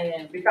used to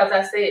saying, because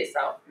I said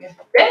so. Yeah.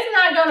 That's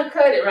not going to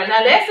cut it right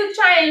now. That's a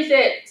change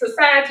that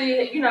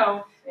society,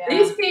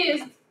 these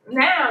kids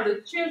now,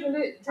 the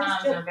children,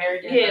 times are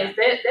very different.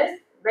 Yes,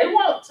 they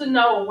want to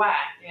know why.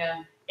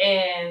 Yeah.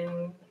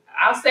 And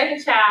our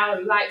second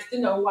child likes to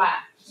know why.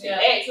 She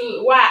asks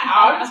why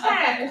all the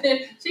time.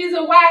 She's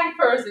a why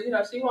person.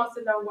 She wants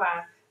to know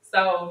why.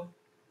 So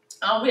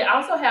we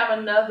also have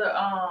another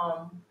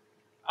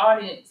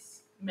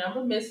audience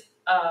member, Miss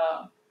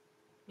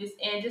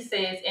Angie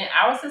says, in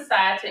our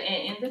society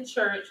and in the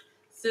church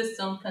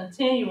system,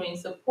 continuing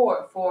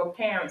support for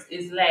parents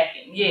is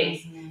lacking.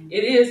 Yes,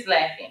 it is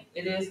lacking.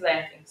 It is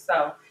lacking.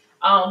 So,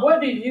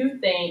 what do you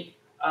think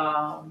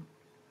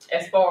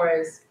as far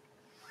as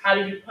how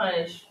do you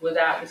punish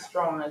without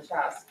destroying a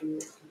child's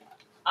spirit?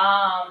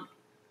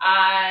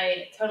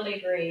 I totally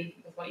agree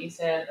with what you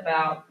said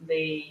about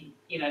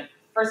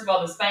first of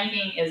all, the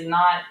spanking is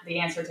not the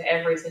answer to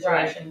every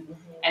situation, Right.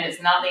 and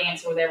it's not the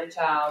answer with every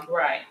child.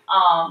 Right.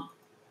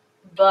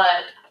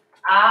 But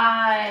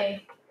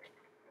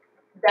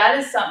that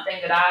is something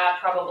that I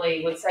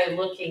probably would say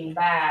looking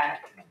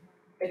back,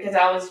 because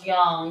I was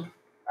young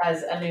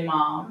as a new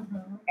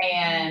mom,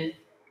 and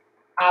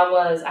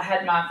I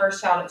had my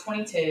first child at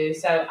 22,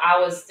 so I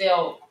was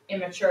still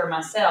immature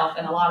myself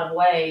in a lot of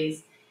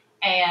ways.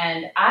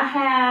 And I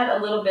had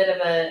a little bit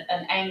of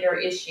an anger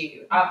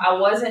issue. I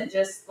wasn't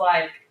just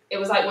like, it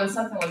was like when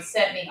something would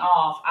set me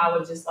off, I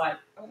would just like,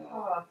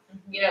 oh,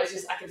 it's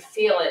just, I could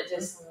feel it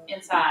just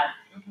inside.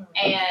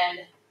 And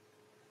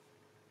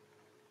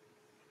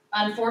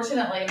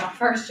unfortunately, my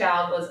first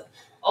child was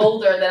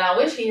older than I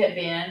wish he had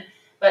been,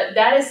 but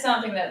that is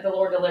something that the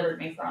Lord delivered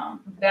me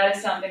from. That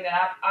is something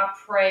that I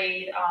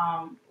prayed.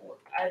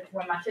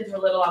 When my kids were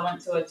little, I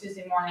went to a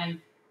Tuesday morning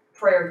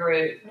prayer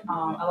group,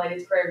 a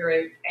ladies' prayer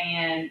group,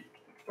 and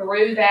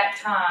through that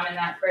time in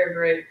that prayer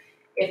group,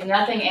 if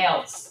nothing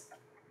else,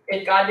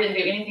 if God didn't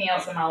do anything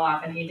else in my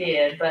life, and He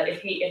did, but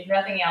if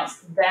nothing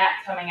else,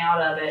 that coming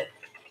out of it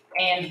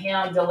and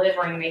Him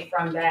delivering me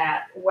from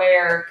that,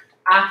 where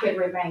I could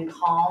remain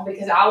calm,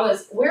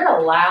 because we're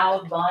a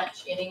loud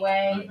bunch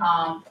anyway.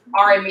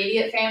 Our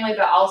immediate family,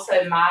 but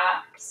also my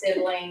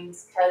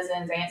siblings,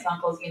 cousins, aunts,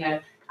 uncles,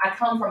 I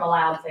come from a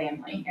loud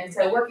family. And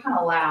so we're kind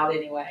of loud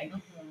anyway.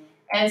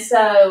 And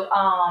so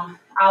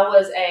I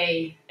was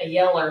a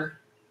yeller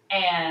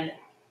and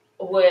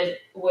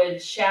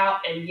would shout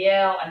and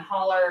yell and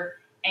holler.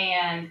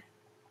 And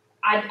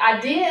I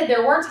did.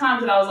 There were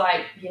times that I was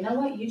like, you know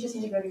what? You just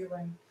need to go to your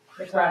room.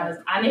 Because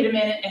I need a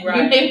minute and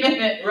you need a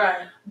minute.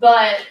 Right.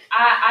 But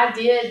I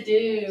did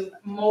do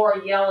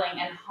more yelling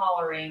and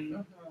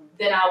hollering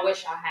than I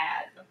wish I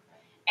had.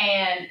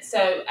 And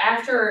so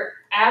after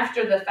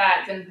the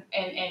fact and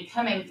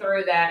coming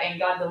through that and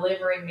God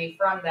delivering me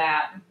from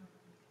that,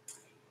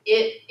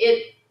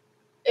 it's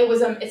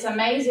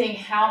amazing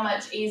how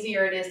much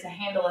easier it is to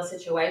handle a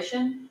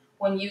situation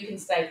when you can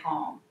stay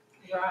calm.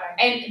 Right.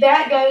 And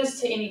that goes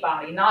to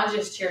anybody, not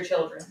just to your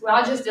children,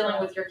 not just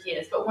dealing with your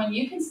kids, but when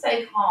you can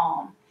stay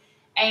calm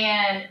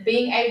and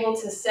being able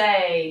to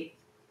say,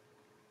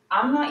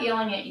 I'm not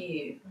yelling at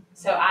you,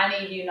 so I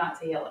need you not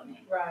to yell at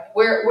me. Right.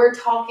 We're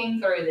talking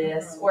through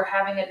this. We're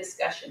having a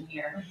discussion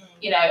here,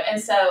 and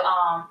so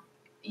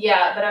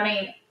but I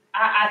mean,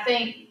 I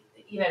think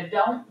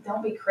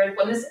don't be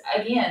critical. And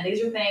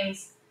these are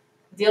things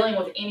dealing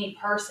with any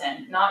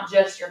person, not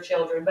just your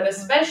children, but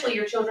especially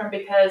your children,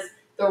 because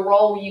the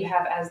role you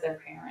have as their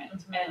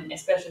parent and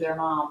especially their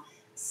mom,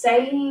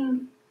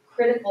 saying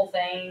critical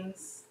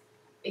things,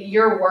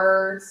 your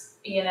words,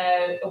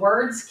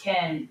 words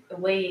can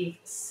leave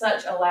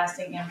such a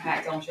lasting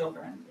impact on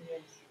children.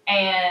 Yes.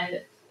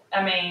 And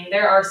I mean,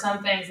 there are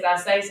some things that I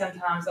say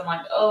sometimes, I'm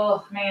like,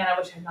 oh man, I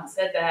wish I had not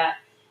said that.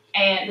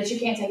 But you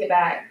can't take it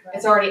back. Right.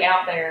 It's already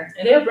out there.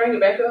 And they'll bring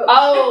it back up.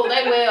 Oh,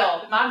 they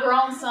will. My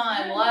grown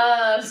son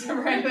loves to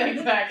bring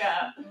things back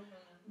up.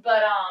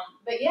 But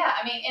yeah,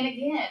 I mean, and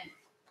again,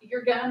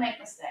 you're gonna make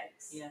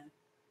mistakes. Yeah.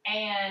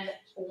 And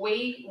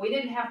we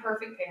didn't have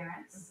perfect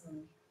parents.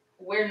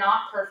 We're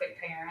not perfect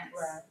parents.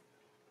 Right.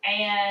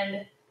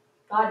 And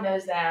God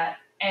knows that.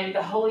 And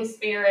the Holy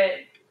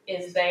Spirit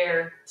is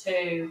there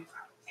to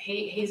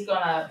he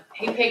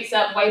picks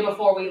up way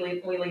before we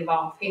leave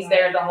off. He's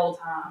there the whole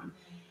time.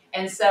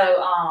 And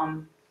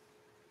so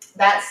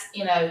that's,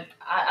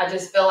 I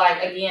just feel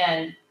like,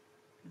 again,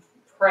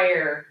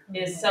 prayer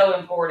is so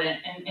important,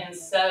 and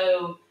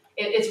so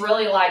it's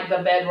really like the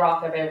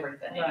bedrock of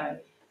everything.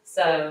 Right.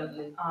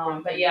 So,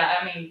 but yeah,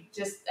 I mean,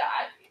 just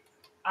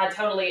I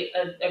totally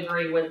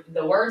agree with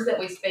the words that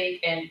we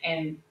speak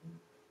and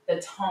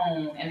the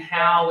tone and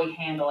how we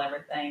handle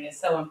everything is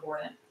so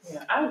important.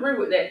 Yeah, I agree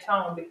with that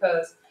tone,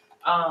 because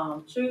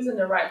choosing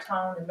the right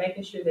tone and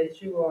making sure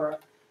that you are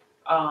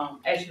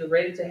actually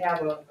ready to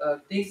have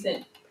a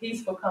decent,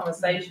 peaceful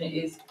conversation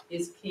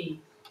is key.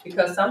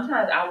 Because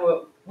sometimes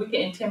we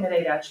can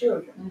intimidate our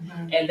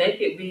children, and they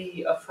could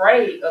be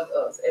afraid of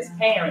us as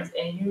parents.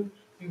 And you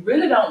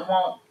really don't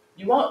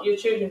want your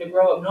children to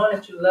grow up knowing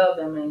that you love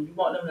them and you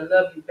want them to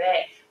love you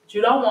back. But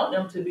you don't want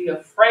them to be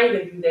afraid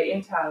of you their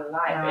entire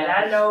life. Right. And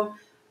I know,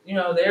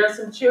 there are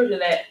some children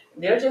that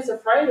they're just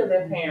afraid of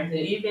their parents,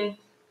 and even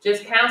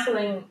just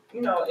counseling,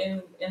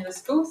 in the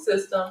school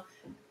system.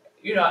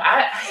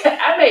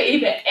 I may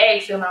even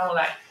ask them, I'm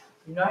like,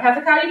 I have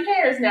to call your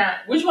parents now.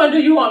 Which one do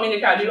you want me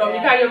to call? Do you want me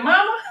to call your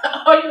mama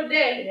or your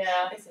daddy?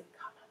 Yeah. They said,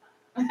 call my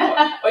mama.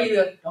 or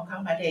either don't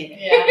call my daddy.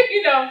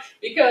 Yeah.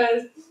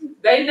 Because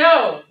they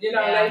know,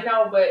 Yeah. they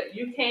know, but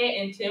you can't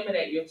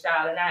intimidate your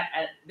child. And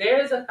I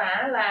there's a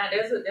fine line.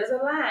 There's a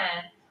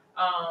line,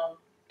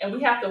 and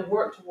we have to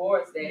work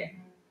towards that.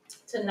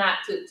 To not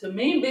to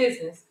mean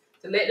business,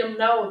 to let them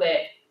know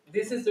that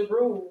this is the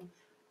rule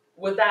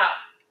without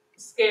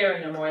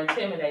scaring them or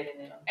intimidating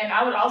them. And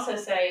I would also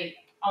say,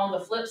 on the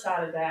flip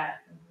side of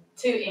that,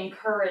 to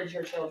encourage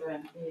your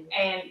children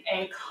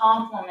and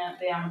compliment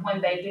them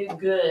when they do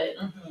good.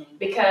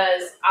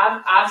 Because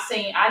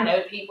I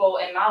know people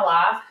in my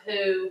life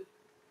who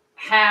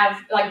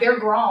have, like, they're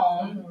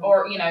grown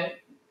or, young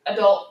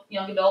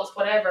adults,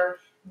 whatever,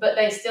 but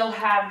they still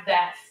have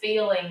that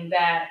feeling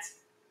that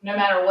no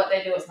matter what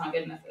they do, it's not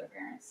good enough for their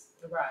parents.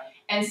 Right.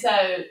 And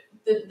so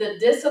the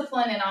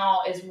discipline and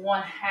all is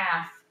one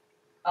half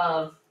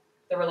of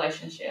the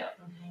relationship.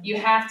 You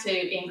have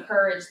to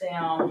encourage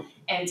them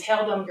and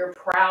tell them you're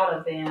proud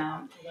of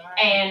them,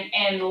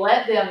 and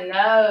let them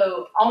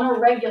know on a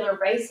regular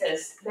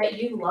basis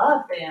that you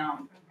love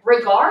them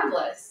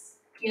regardless.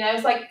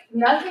 It's like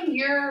nothing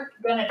you're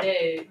gonna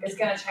do is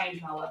gonna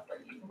change my love for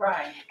you.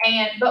 Right.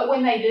 But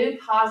when they do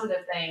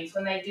positive things,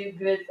 when they do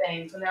good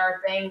things, when there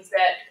are things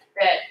that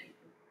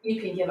you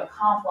can give a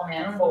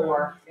compliment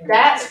for,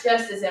 that's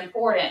just as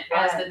important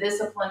as the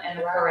discipline and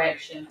the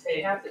correction too.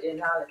 You have to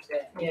acknowledge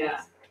that.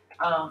 Yeah.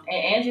 And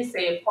Angie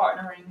said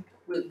partnering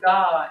with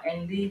God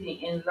and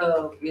leading in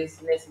love is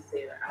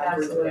necessary.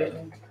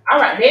 Absolutely. All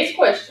right, next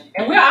question.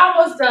 And we're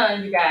almost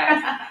done, you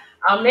guys.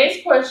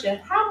 Next question.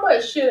 How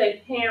much should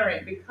a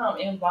parent become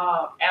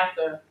involved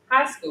after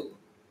high school?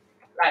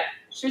 Like,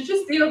 should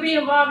you still be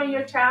involved in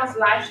your child's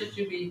life? Should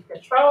you be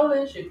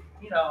controlling?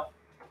 Now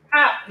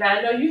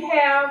I know you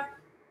have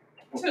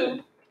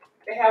two.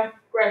 They have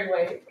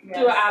graduated. Yes.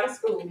 Two are out of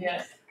school.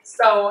 Yes.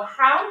 So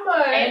how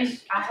much?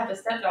 And I have a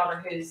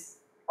stepdaughter who's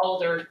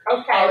older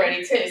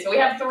already too. So we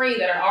have three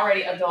that are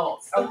already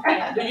adults.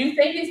 Okay. Do you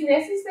think it's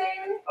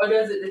necessary, or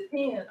does it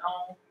depend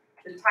on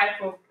the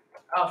type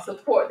of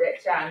support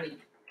that child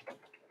needs?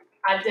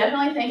 I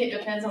definitely think it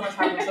depends on the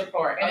type of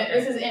support. And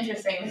this is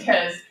interesting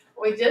because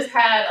we just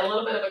had a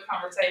little bit of a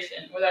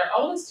conversation with our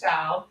oldest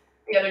child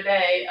the other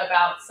day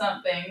about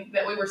something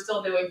that we were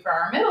still doing for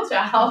our middle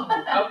child.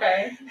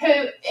 Okay.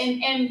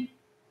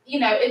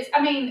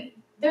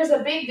 There's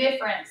a big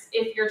difference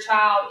if your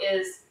child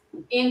is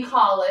in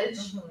college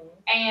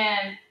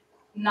and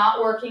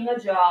not working a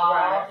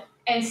job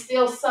and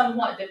still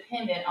somewhat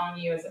dependent on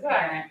you as a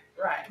parent.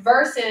 Right.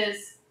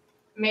 Versus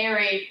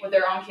married with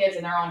their own kids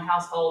in their own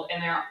household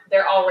and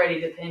they're already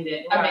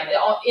dependent. Right.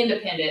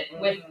 Independent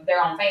with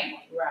their own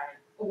family. Right.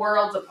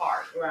 Worlds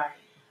apart. Right.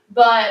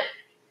 But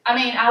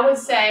I would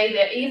say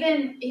that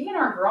even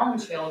our grown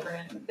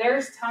children,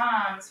 there's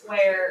times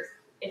where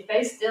if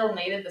they still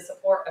needed the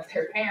support of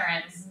their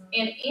parents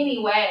in any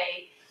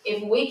way,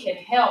 if we can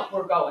help,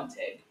 we're going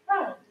to.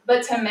 Right.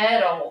 But to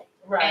meddle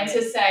and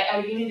to say, oh,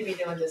 you need to be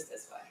doing this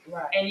way.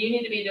 Right. And you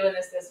need to be doing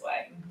this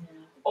way.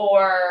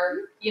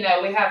 Or, we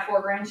have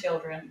 4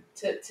 grandchildren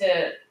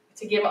to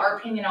give our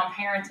opinion on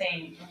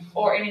parenting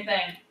or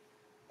anything.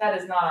 That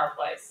is not our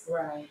place.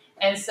 Right.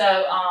 And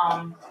so,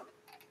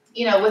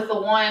 with the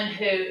one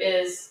who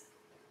is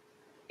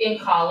in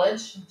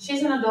college,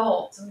 she's an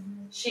adult.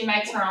 She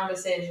makes her own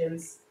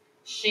decisions.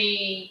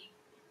 She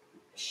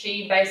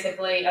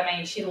basically,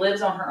 she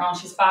lives on her own.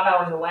 She's 5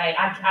 hours away.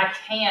 I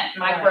can't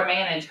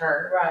micromanage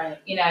her.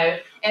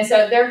 Right. And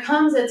so there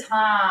comes a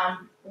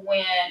time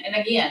when, and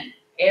again,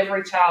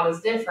 every child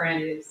is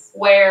different,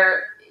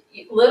 where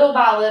little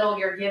by little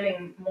you're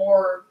giving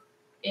more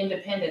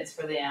independence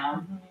for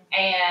them.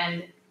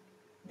 And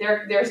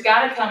there's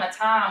got to come a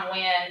time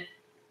when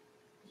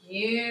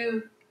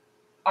you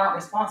aren't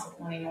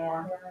responsible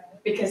anymore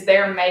because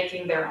they're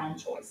making their own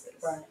choices.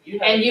 Right. You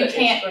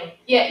can't.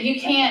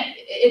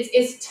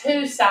 It's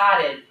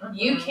two-sided.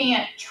 You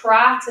can't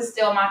try to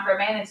still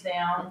micromanage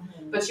them,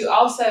 but you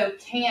also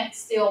can't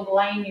still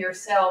blame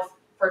yourself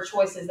for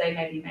choices they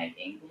may be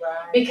making.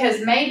 Right.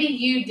 Because maybe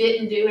you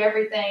didn't do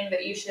everything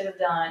that you should have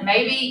done.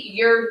 Maybe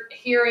you're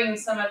hearing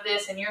some of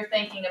this and you're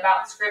thinking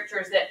about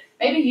scriptures that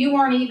maybe you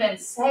weren't even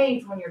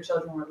saved when your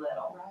children were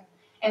little. Right.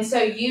 And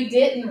so you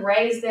didn't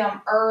raise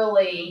them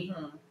early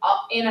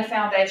in a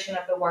foundation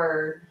of the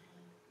Word.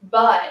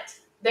 But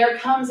there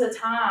comes a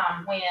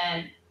time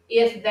when,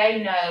 if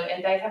they know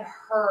and they have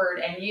heard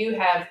and you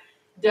have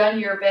done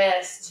your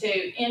best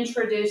to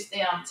introduce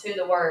them to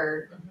the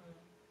Word,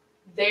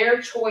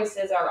 their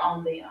choices are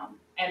on them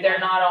and they're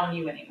not on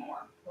you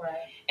anymore. Right.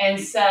 And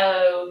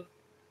so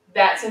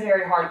that's a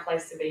very hard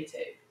place to be too,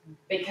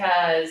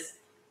 because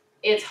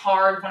it's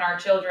hard when our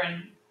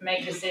children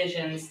make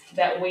decisions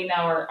that we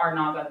know are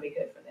not going to be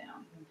good for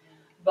them.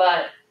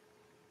 But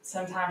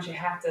sometimes you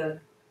have to,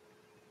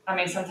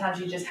 sometimes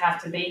you just have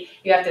to be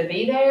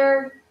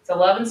there to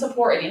love and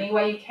support in any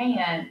way you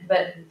can,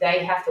 but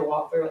they have to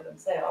walk through it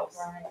themselves.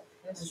 Right.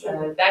 That's So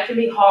true. that can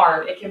be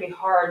hard. It can be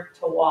hard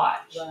to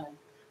watch. Right.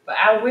 But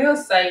I will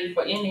say,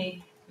 for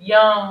any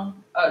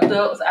young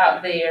adults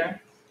out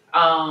there,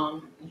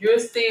 you're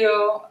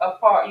still a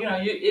part. You know,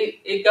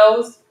 it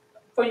goes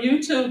for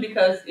you too,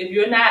 because if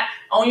you're not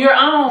on your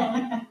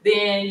own,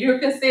 then you're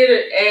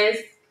considered as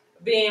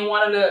being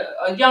one of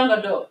a young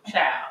adult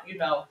child. You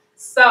know,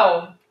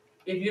 so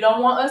if you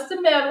don't want us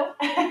to meddle,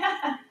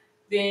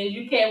 then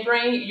you can't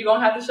bring. You're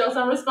gonna have to show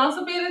some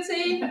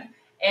responsibility.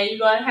 And you're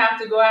going to have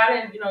to go out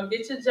and,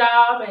 get your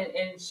job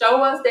and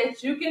show us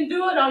that you can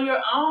do it on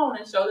your own,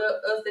 and show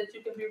us that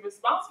you can be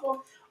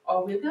responsible,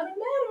 or we're going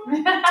to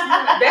meddle.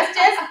 That's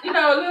just, a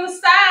little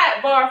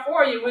sidebar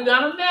for you. We're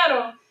going to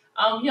meddle,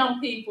 young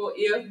people,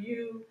 if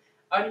you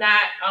are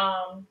not,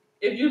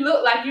 if you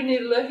look like you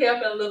need a little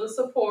help and a little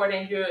support,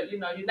 and you're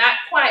not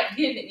quite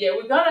getting it yet,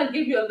 we're going to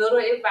give you a little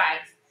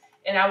advice.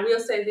 And I will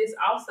say this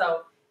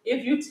also.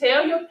 If you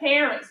tell your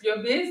parents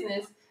your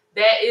business,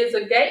 that is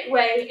a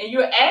gateway, and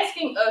you're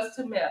asking us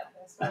to meddle.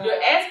 Right.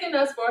 You're asking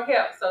us for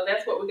help, so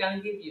that's what we're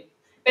going to give you.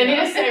 They need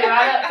to say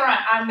right up front,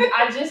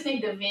 I just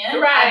need to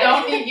vent. Right. I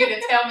don't need you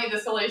to tell me the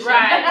solution.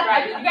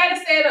 Right. You got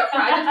to say it up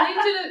front.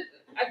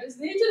 I just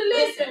need you to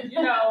listen.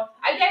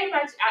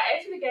 I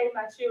actually gave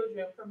my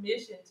children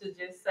permission to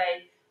just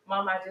say,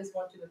 Mom, I just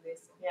want you to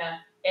listen. Yeah.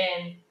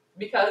 And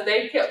because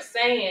they kept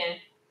saying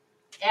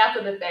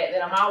after the fact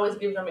that I'm always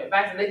giving them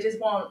advice, and they just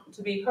want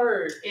to be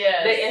heard.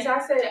 Yes. And so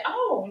I said,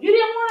 "Oh, you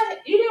didn't want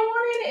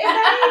any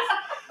advice?"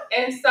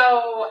 And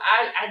so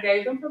I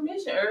gave them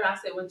permission earlier. I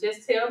said, "Well,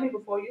 just tell me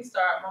before you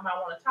start, Mom. I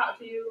want to talk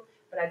to you,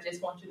 but I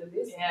just want you to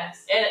listen."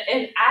 Yes.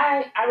 And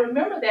I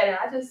remember that, and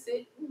I just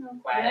sit,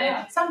 quiet.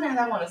 Yeah. Sometimes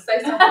I want to say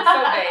something so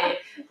bad,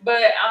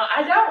 but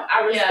I don't.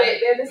 I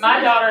respect their decision. My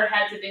daughter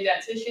had to do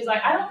that too. She's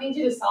like, "I don't need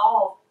you to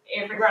solve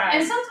every." Right.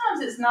 And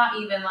sometimes it's not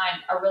even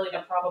like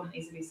a problem that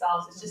needs to be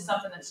solved. It's just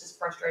something that's just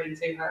frustrating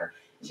to her.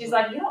 She's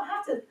like, you don't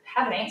have to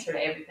have an answer to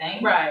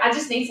everything. Right. I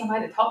just need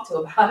somebody to talk to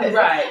about it.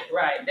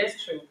 Right.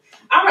 That's true.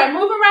 All right,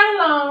 moving right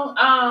along.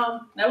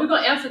 Now we're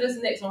gonna answer this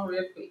next one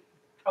real quick.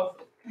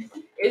 Hopefully.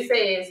 It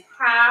says,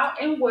 how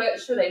and what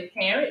should a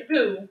parent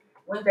do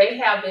when they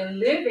have been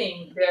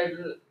living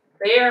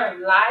their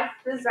life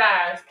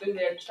desires through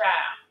their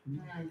child?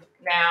 Mm-hmm.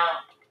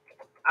 Now,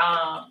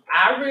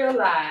 I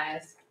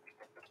realized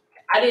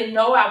I didn't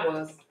know I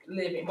was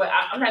living, but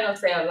I'm not going to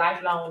say a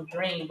lifelong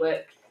dream,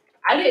 but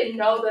I didn't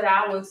know that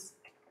I was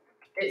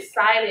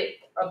excited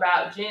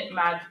about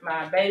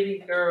my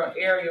baby girl,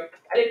 Ariel.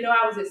 I didn't know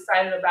I was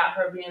excited about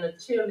her being a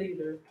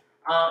cheerleader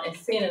and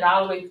seeing it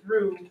all the way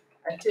through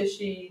until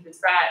she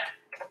decided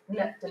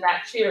to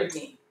not cheer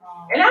again.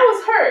 And I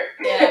was hurt.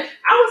 Yeah.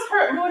 I was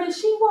hurt more than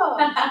she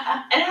was.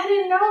 And I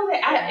didn't know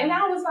that.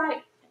 I was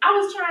like, I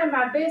was trying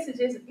my best to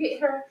just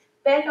get her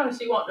back on.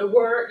 She wanted to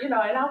work, and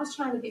I was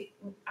trying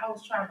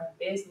my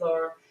best,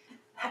 Laura.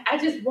 I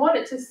just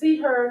wanted to see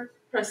her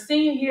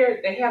senior year.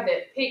 They have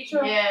that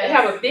picture. Yes. They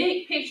have a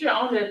big picture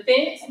on the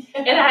fence.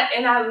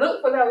 And I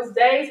looked for those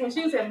days when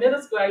she was in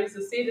middle school. I used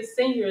to see the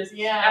seniors.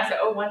 Yeah. I said,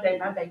 oh, one day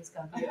my baby's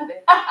gonna be up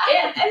there.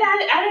 and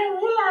I didn't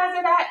realize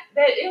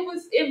that it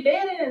was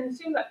embedded. And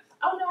she was like,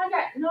 oh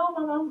no,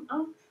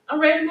 Mom, I'm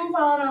ready to move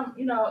on.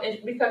 And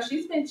because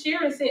she's been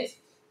cheering since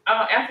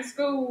after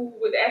school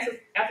with the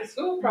after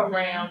school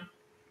program.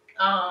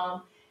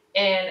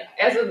 And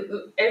as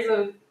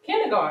a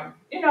kindergarten,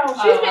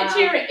 she's been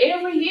cheering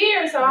every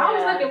year, so I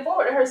was looking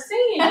forward to her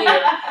senior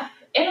year,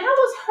 and I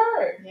was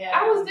hurt. Yeah.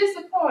 I was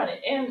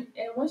disappointed, and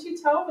when she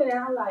told me that,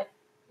 I'm like,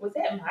 was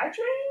that my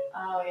dream?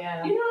 Oh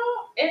yeah.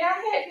 And I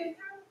had to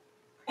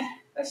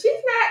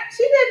she's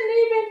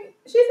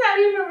not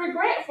even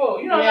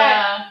regretful,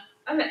 Yeah.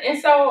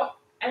 and so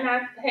I had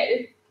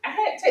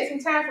to take some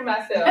time for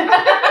myself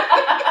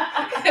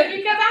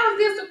because I was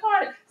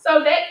disappointed.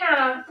 So that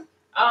kind of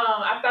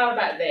I thought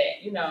about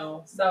that,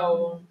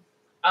 So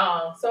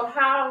so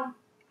how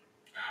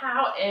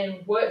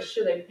and what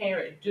should a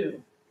parent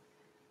do?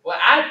 Well,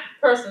 I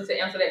personally, to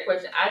answer that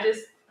question, I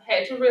just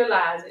had to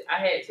realize it. I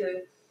had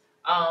to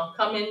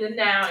come in the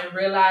now and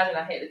realize, and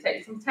I had to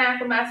take some time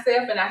for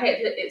myself, and I had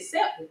to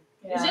accept it.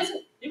 Yeah. It's just,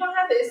 you're gonna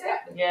have to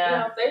accept it.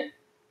 Yeah.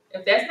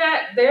 If that's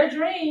not their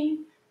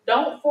dream,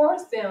 don't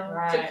force them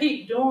to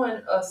keep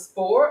doing a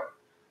sport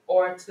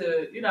or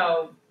to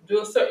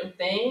do a certain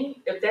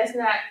thing. If that's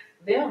not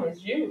them,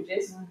 it's you.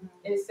 Just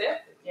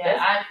accept it.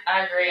 Yeah,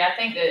 I agree. I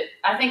think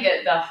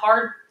that the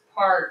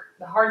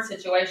hard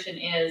situation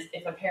is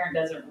if a parent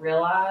doesn't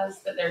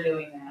realize that they're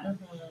doing that.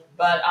 Mm-hmm.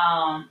 But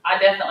I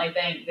definitely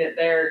think that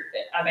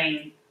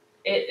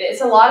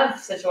it's a lot of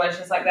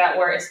situations like that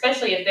where,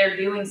 especially if they're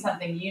doing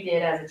something you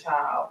did as a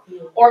child,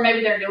 or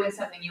maybe they're doing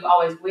something you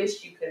always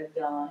wished you could have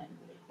done,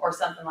 or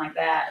something like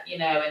that,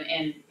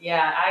 and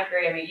yeah, I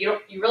agree. I mean, you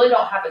really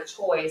don't have a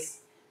choice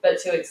but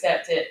to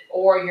accept it,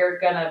 or you're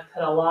gonna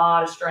put a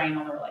lot of strain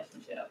on the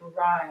relationship.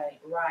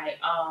 Right.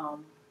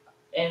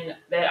 And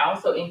that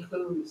also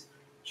includes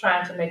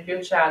trying to make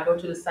your child go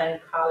to the same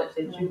college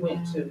that you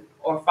went to,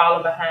 or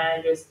follow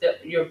behind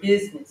your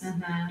business.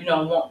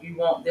 Mm-hmm. You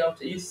want them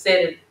to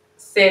set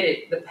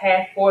it the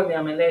path for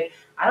them, and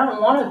I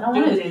don't want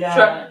to do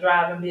truck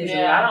driving business.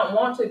 Yeah. I don't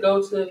want to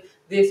go to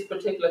this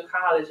particular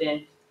college,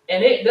 and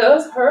And it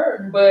does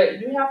hurt,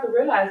 but you have to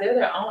realize they're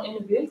their own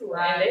individual,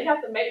 Right. and they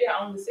have to make their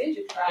own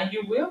decision. Right. And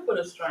you will put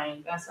a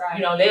strain. That's right.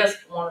 You know, they'll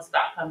want to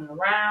stop coming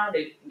around.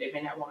 They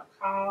may not want to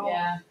call.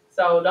 Yeah.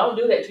 So don't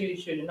do that to your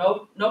children.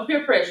 No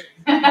peer pressure.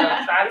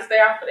 Try to stay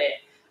off of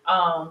that.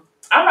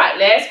 All right,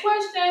 last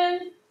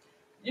question.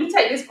 You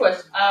take this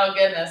question. Oh,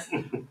 goodness.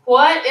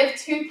 What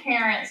if two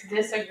parents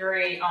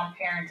disagree on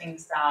parenting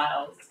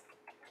styles?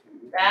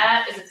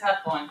 That is a tough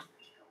one.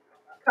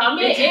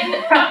 Comment on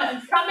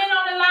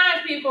the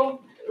line,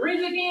 people. Read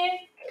it again.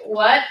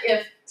 What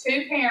if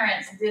two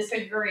parents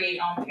disagree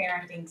on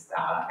parenting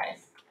styles? Okay.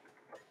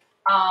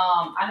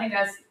 I think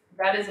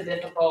that is a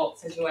difficult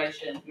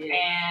situation. Yeah.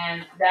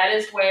 And that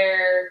is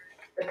where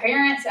the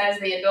parents, as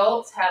the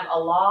adults, have a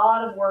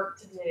lot of work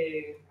to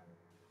do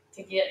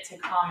to get to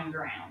common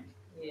ground.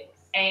 Yes.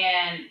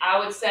 And I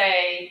would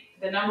say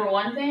the number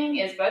one thing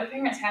is both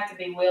parents have to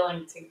be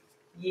willing to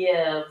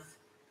give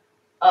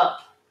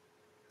up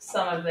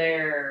some of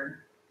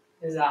their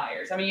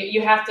desires. I mean,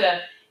 you have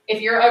to,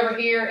 if you're over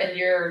here and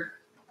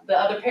the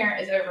other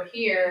parent is over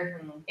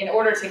here, in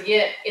order to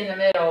get in the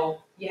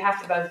middle, you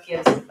have to both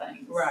give some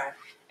things. Right.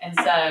 And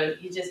so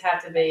you just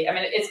have to be, I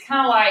mean, it's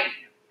kind of like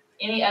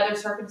any other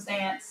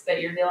circumstance that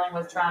you're dealing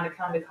with trying to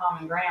come to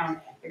common ground,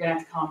 you're going to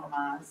have to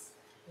compromise.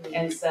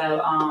 And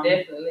so,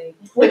 definitely.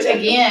 Which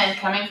again,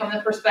 coming from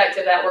the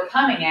perspective that we're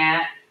coming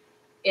at,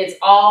 it's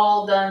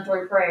all done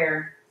through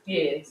prayer.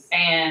 Yes.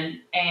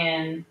 And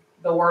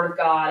the Word of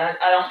God.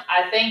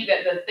 I think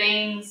that the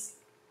things,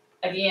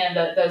 again,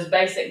 those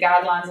basic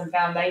guidelines and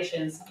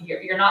foundations,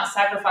 you're not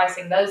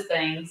sacrificing those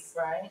things.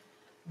 Right.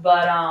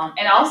 But,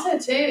 and also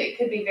too, it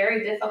could be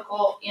very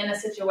difficult in a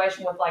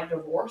situation with like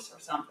divorce or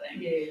something.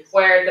 Yes.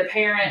 Where the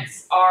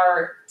parents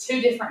are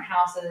two different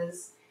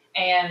houses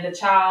and the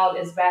child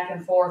is back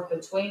and forth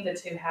between the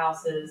two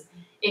houses.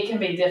 It can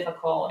be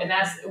difficult. And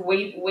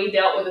we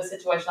dealt with a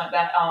situation like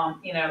that.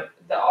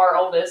 Our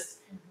oldest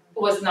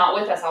was not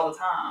with us all the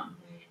time.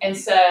 And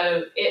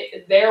so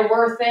there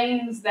were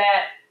things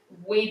that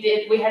we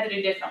had to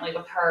do differently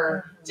with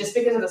her just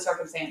because of the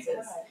circumstances.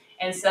 Right.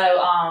 And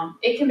so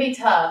it can be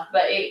tough,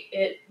 but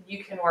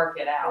you can work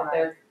it out.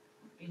 Right.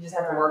 You just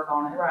have to work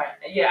on it. Right.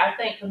 Yeah, I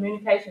think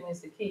communication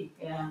is the key.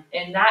 Yeah.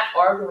 And not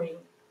arguing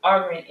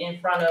in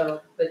front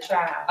of the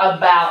child.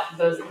 About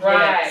those.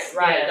 Right, yes,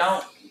 right.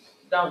 Yes.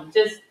 Don't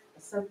just,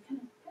 so can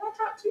I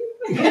talk to you?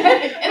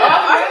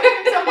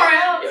 Somewhere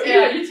else.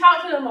 Yeah. You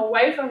talk to them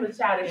away from the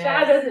child. The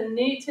child doesn't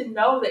need to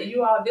know that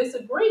you all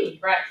disagree.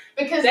 Right.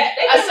 Because the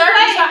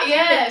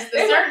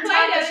certain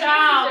type of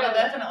child will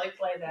definitely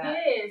play that.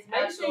 Yes.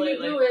 Make sure you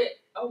do it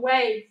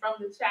away from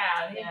the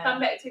child and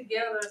come back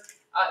together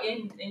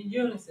in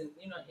unison,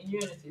 in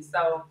unity.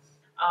 So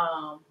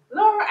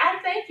Laura, I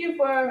thank you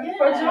for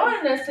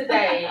joining us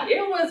today.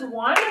 It was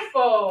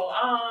wonderful.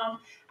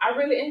 I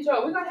really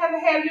enjoyed. We're gonna have to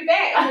have you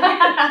back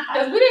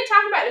because we didn't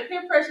talk about the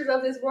peer pressures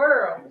of this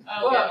world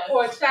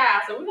for a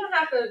child. So we're gonna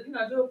have to,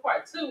 do a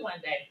part 2 one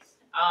day.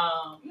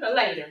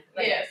 Later.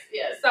 Yes.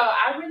 So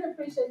I really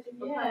appreciate you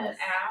for coming out.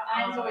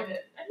 I enjoyed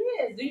it.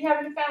 Yes. Do you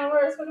have any final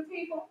words for the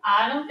people?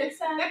 I don't think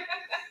so.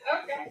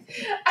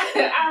 Okay.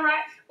 All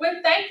right. Well,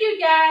 thank you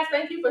guys.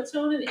 Thank you for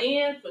tuning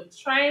in, for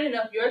training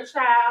up your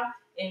child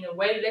in the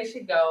way they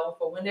should go.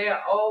 For when they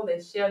are old, they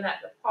shall not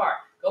depart.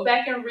 Go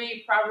back and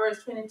read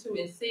Proverbs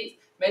 22:6.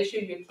 Make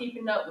sure you're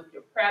keeping up with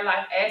your prayer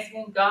life,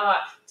 asking God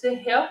to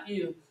help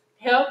you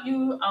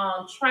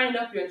train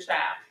up your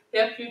child,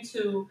 help you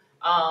to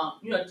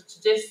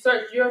to just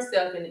search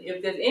yourself, and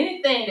if there's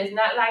anything that's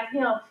not like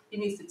him, he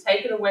needs to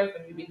take it away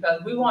from you,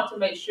 because we want to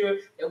make sure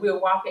that we're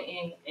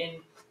walking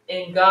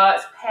in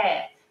God's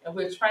path, and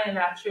we're training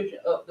our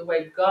children up the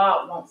way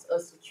God wants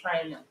us to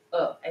train them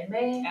up.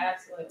 Amen?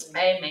 Absolutely.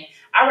 Amen.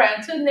 All right,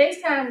 until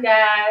next time,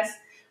 guys,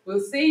 we'll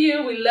see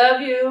you. We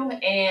love you,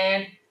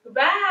 and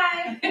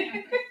goodbye.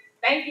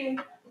 Thank you.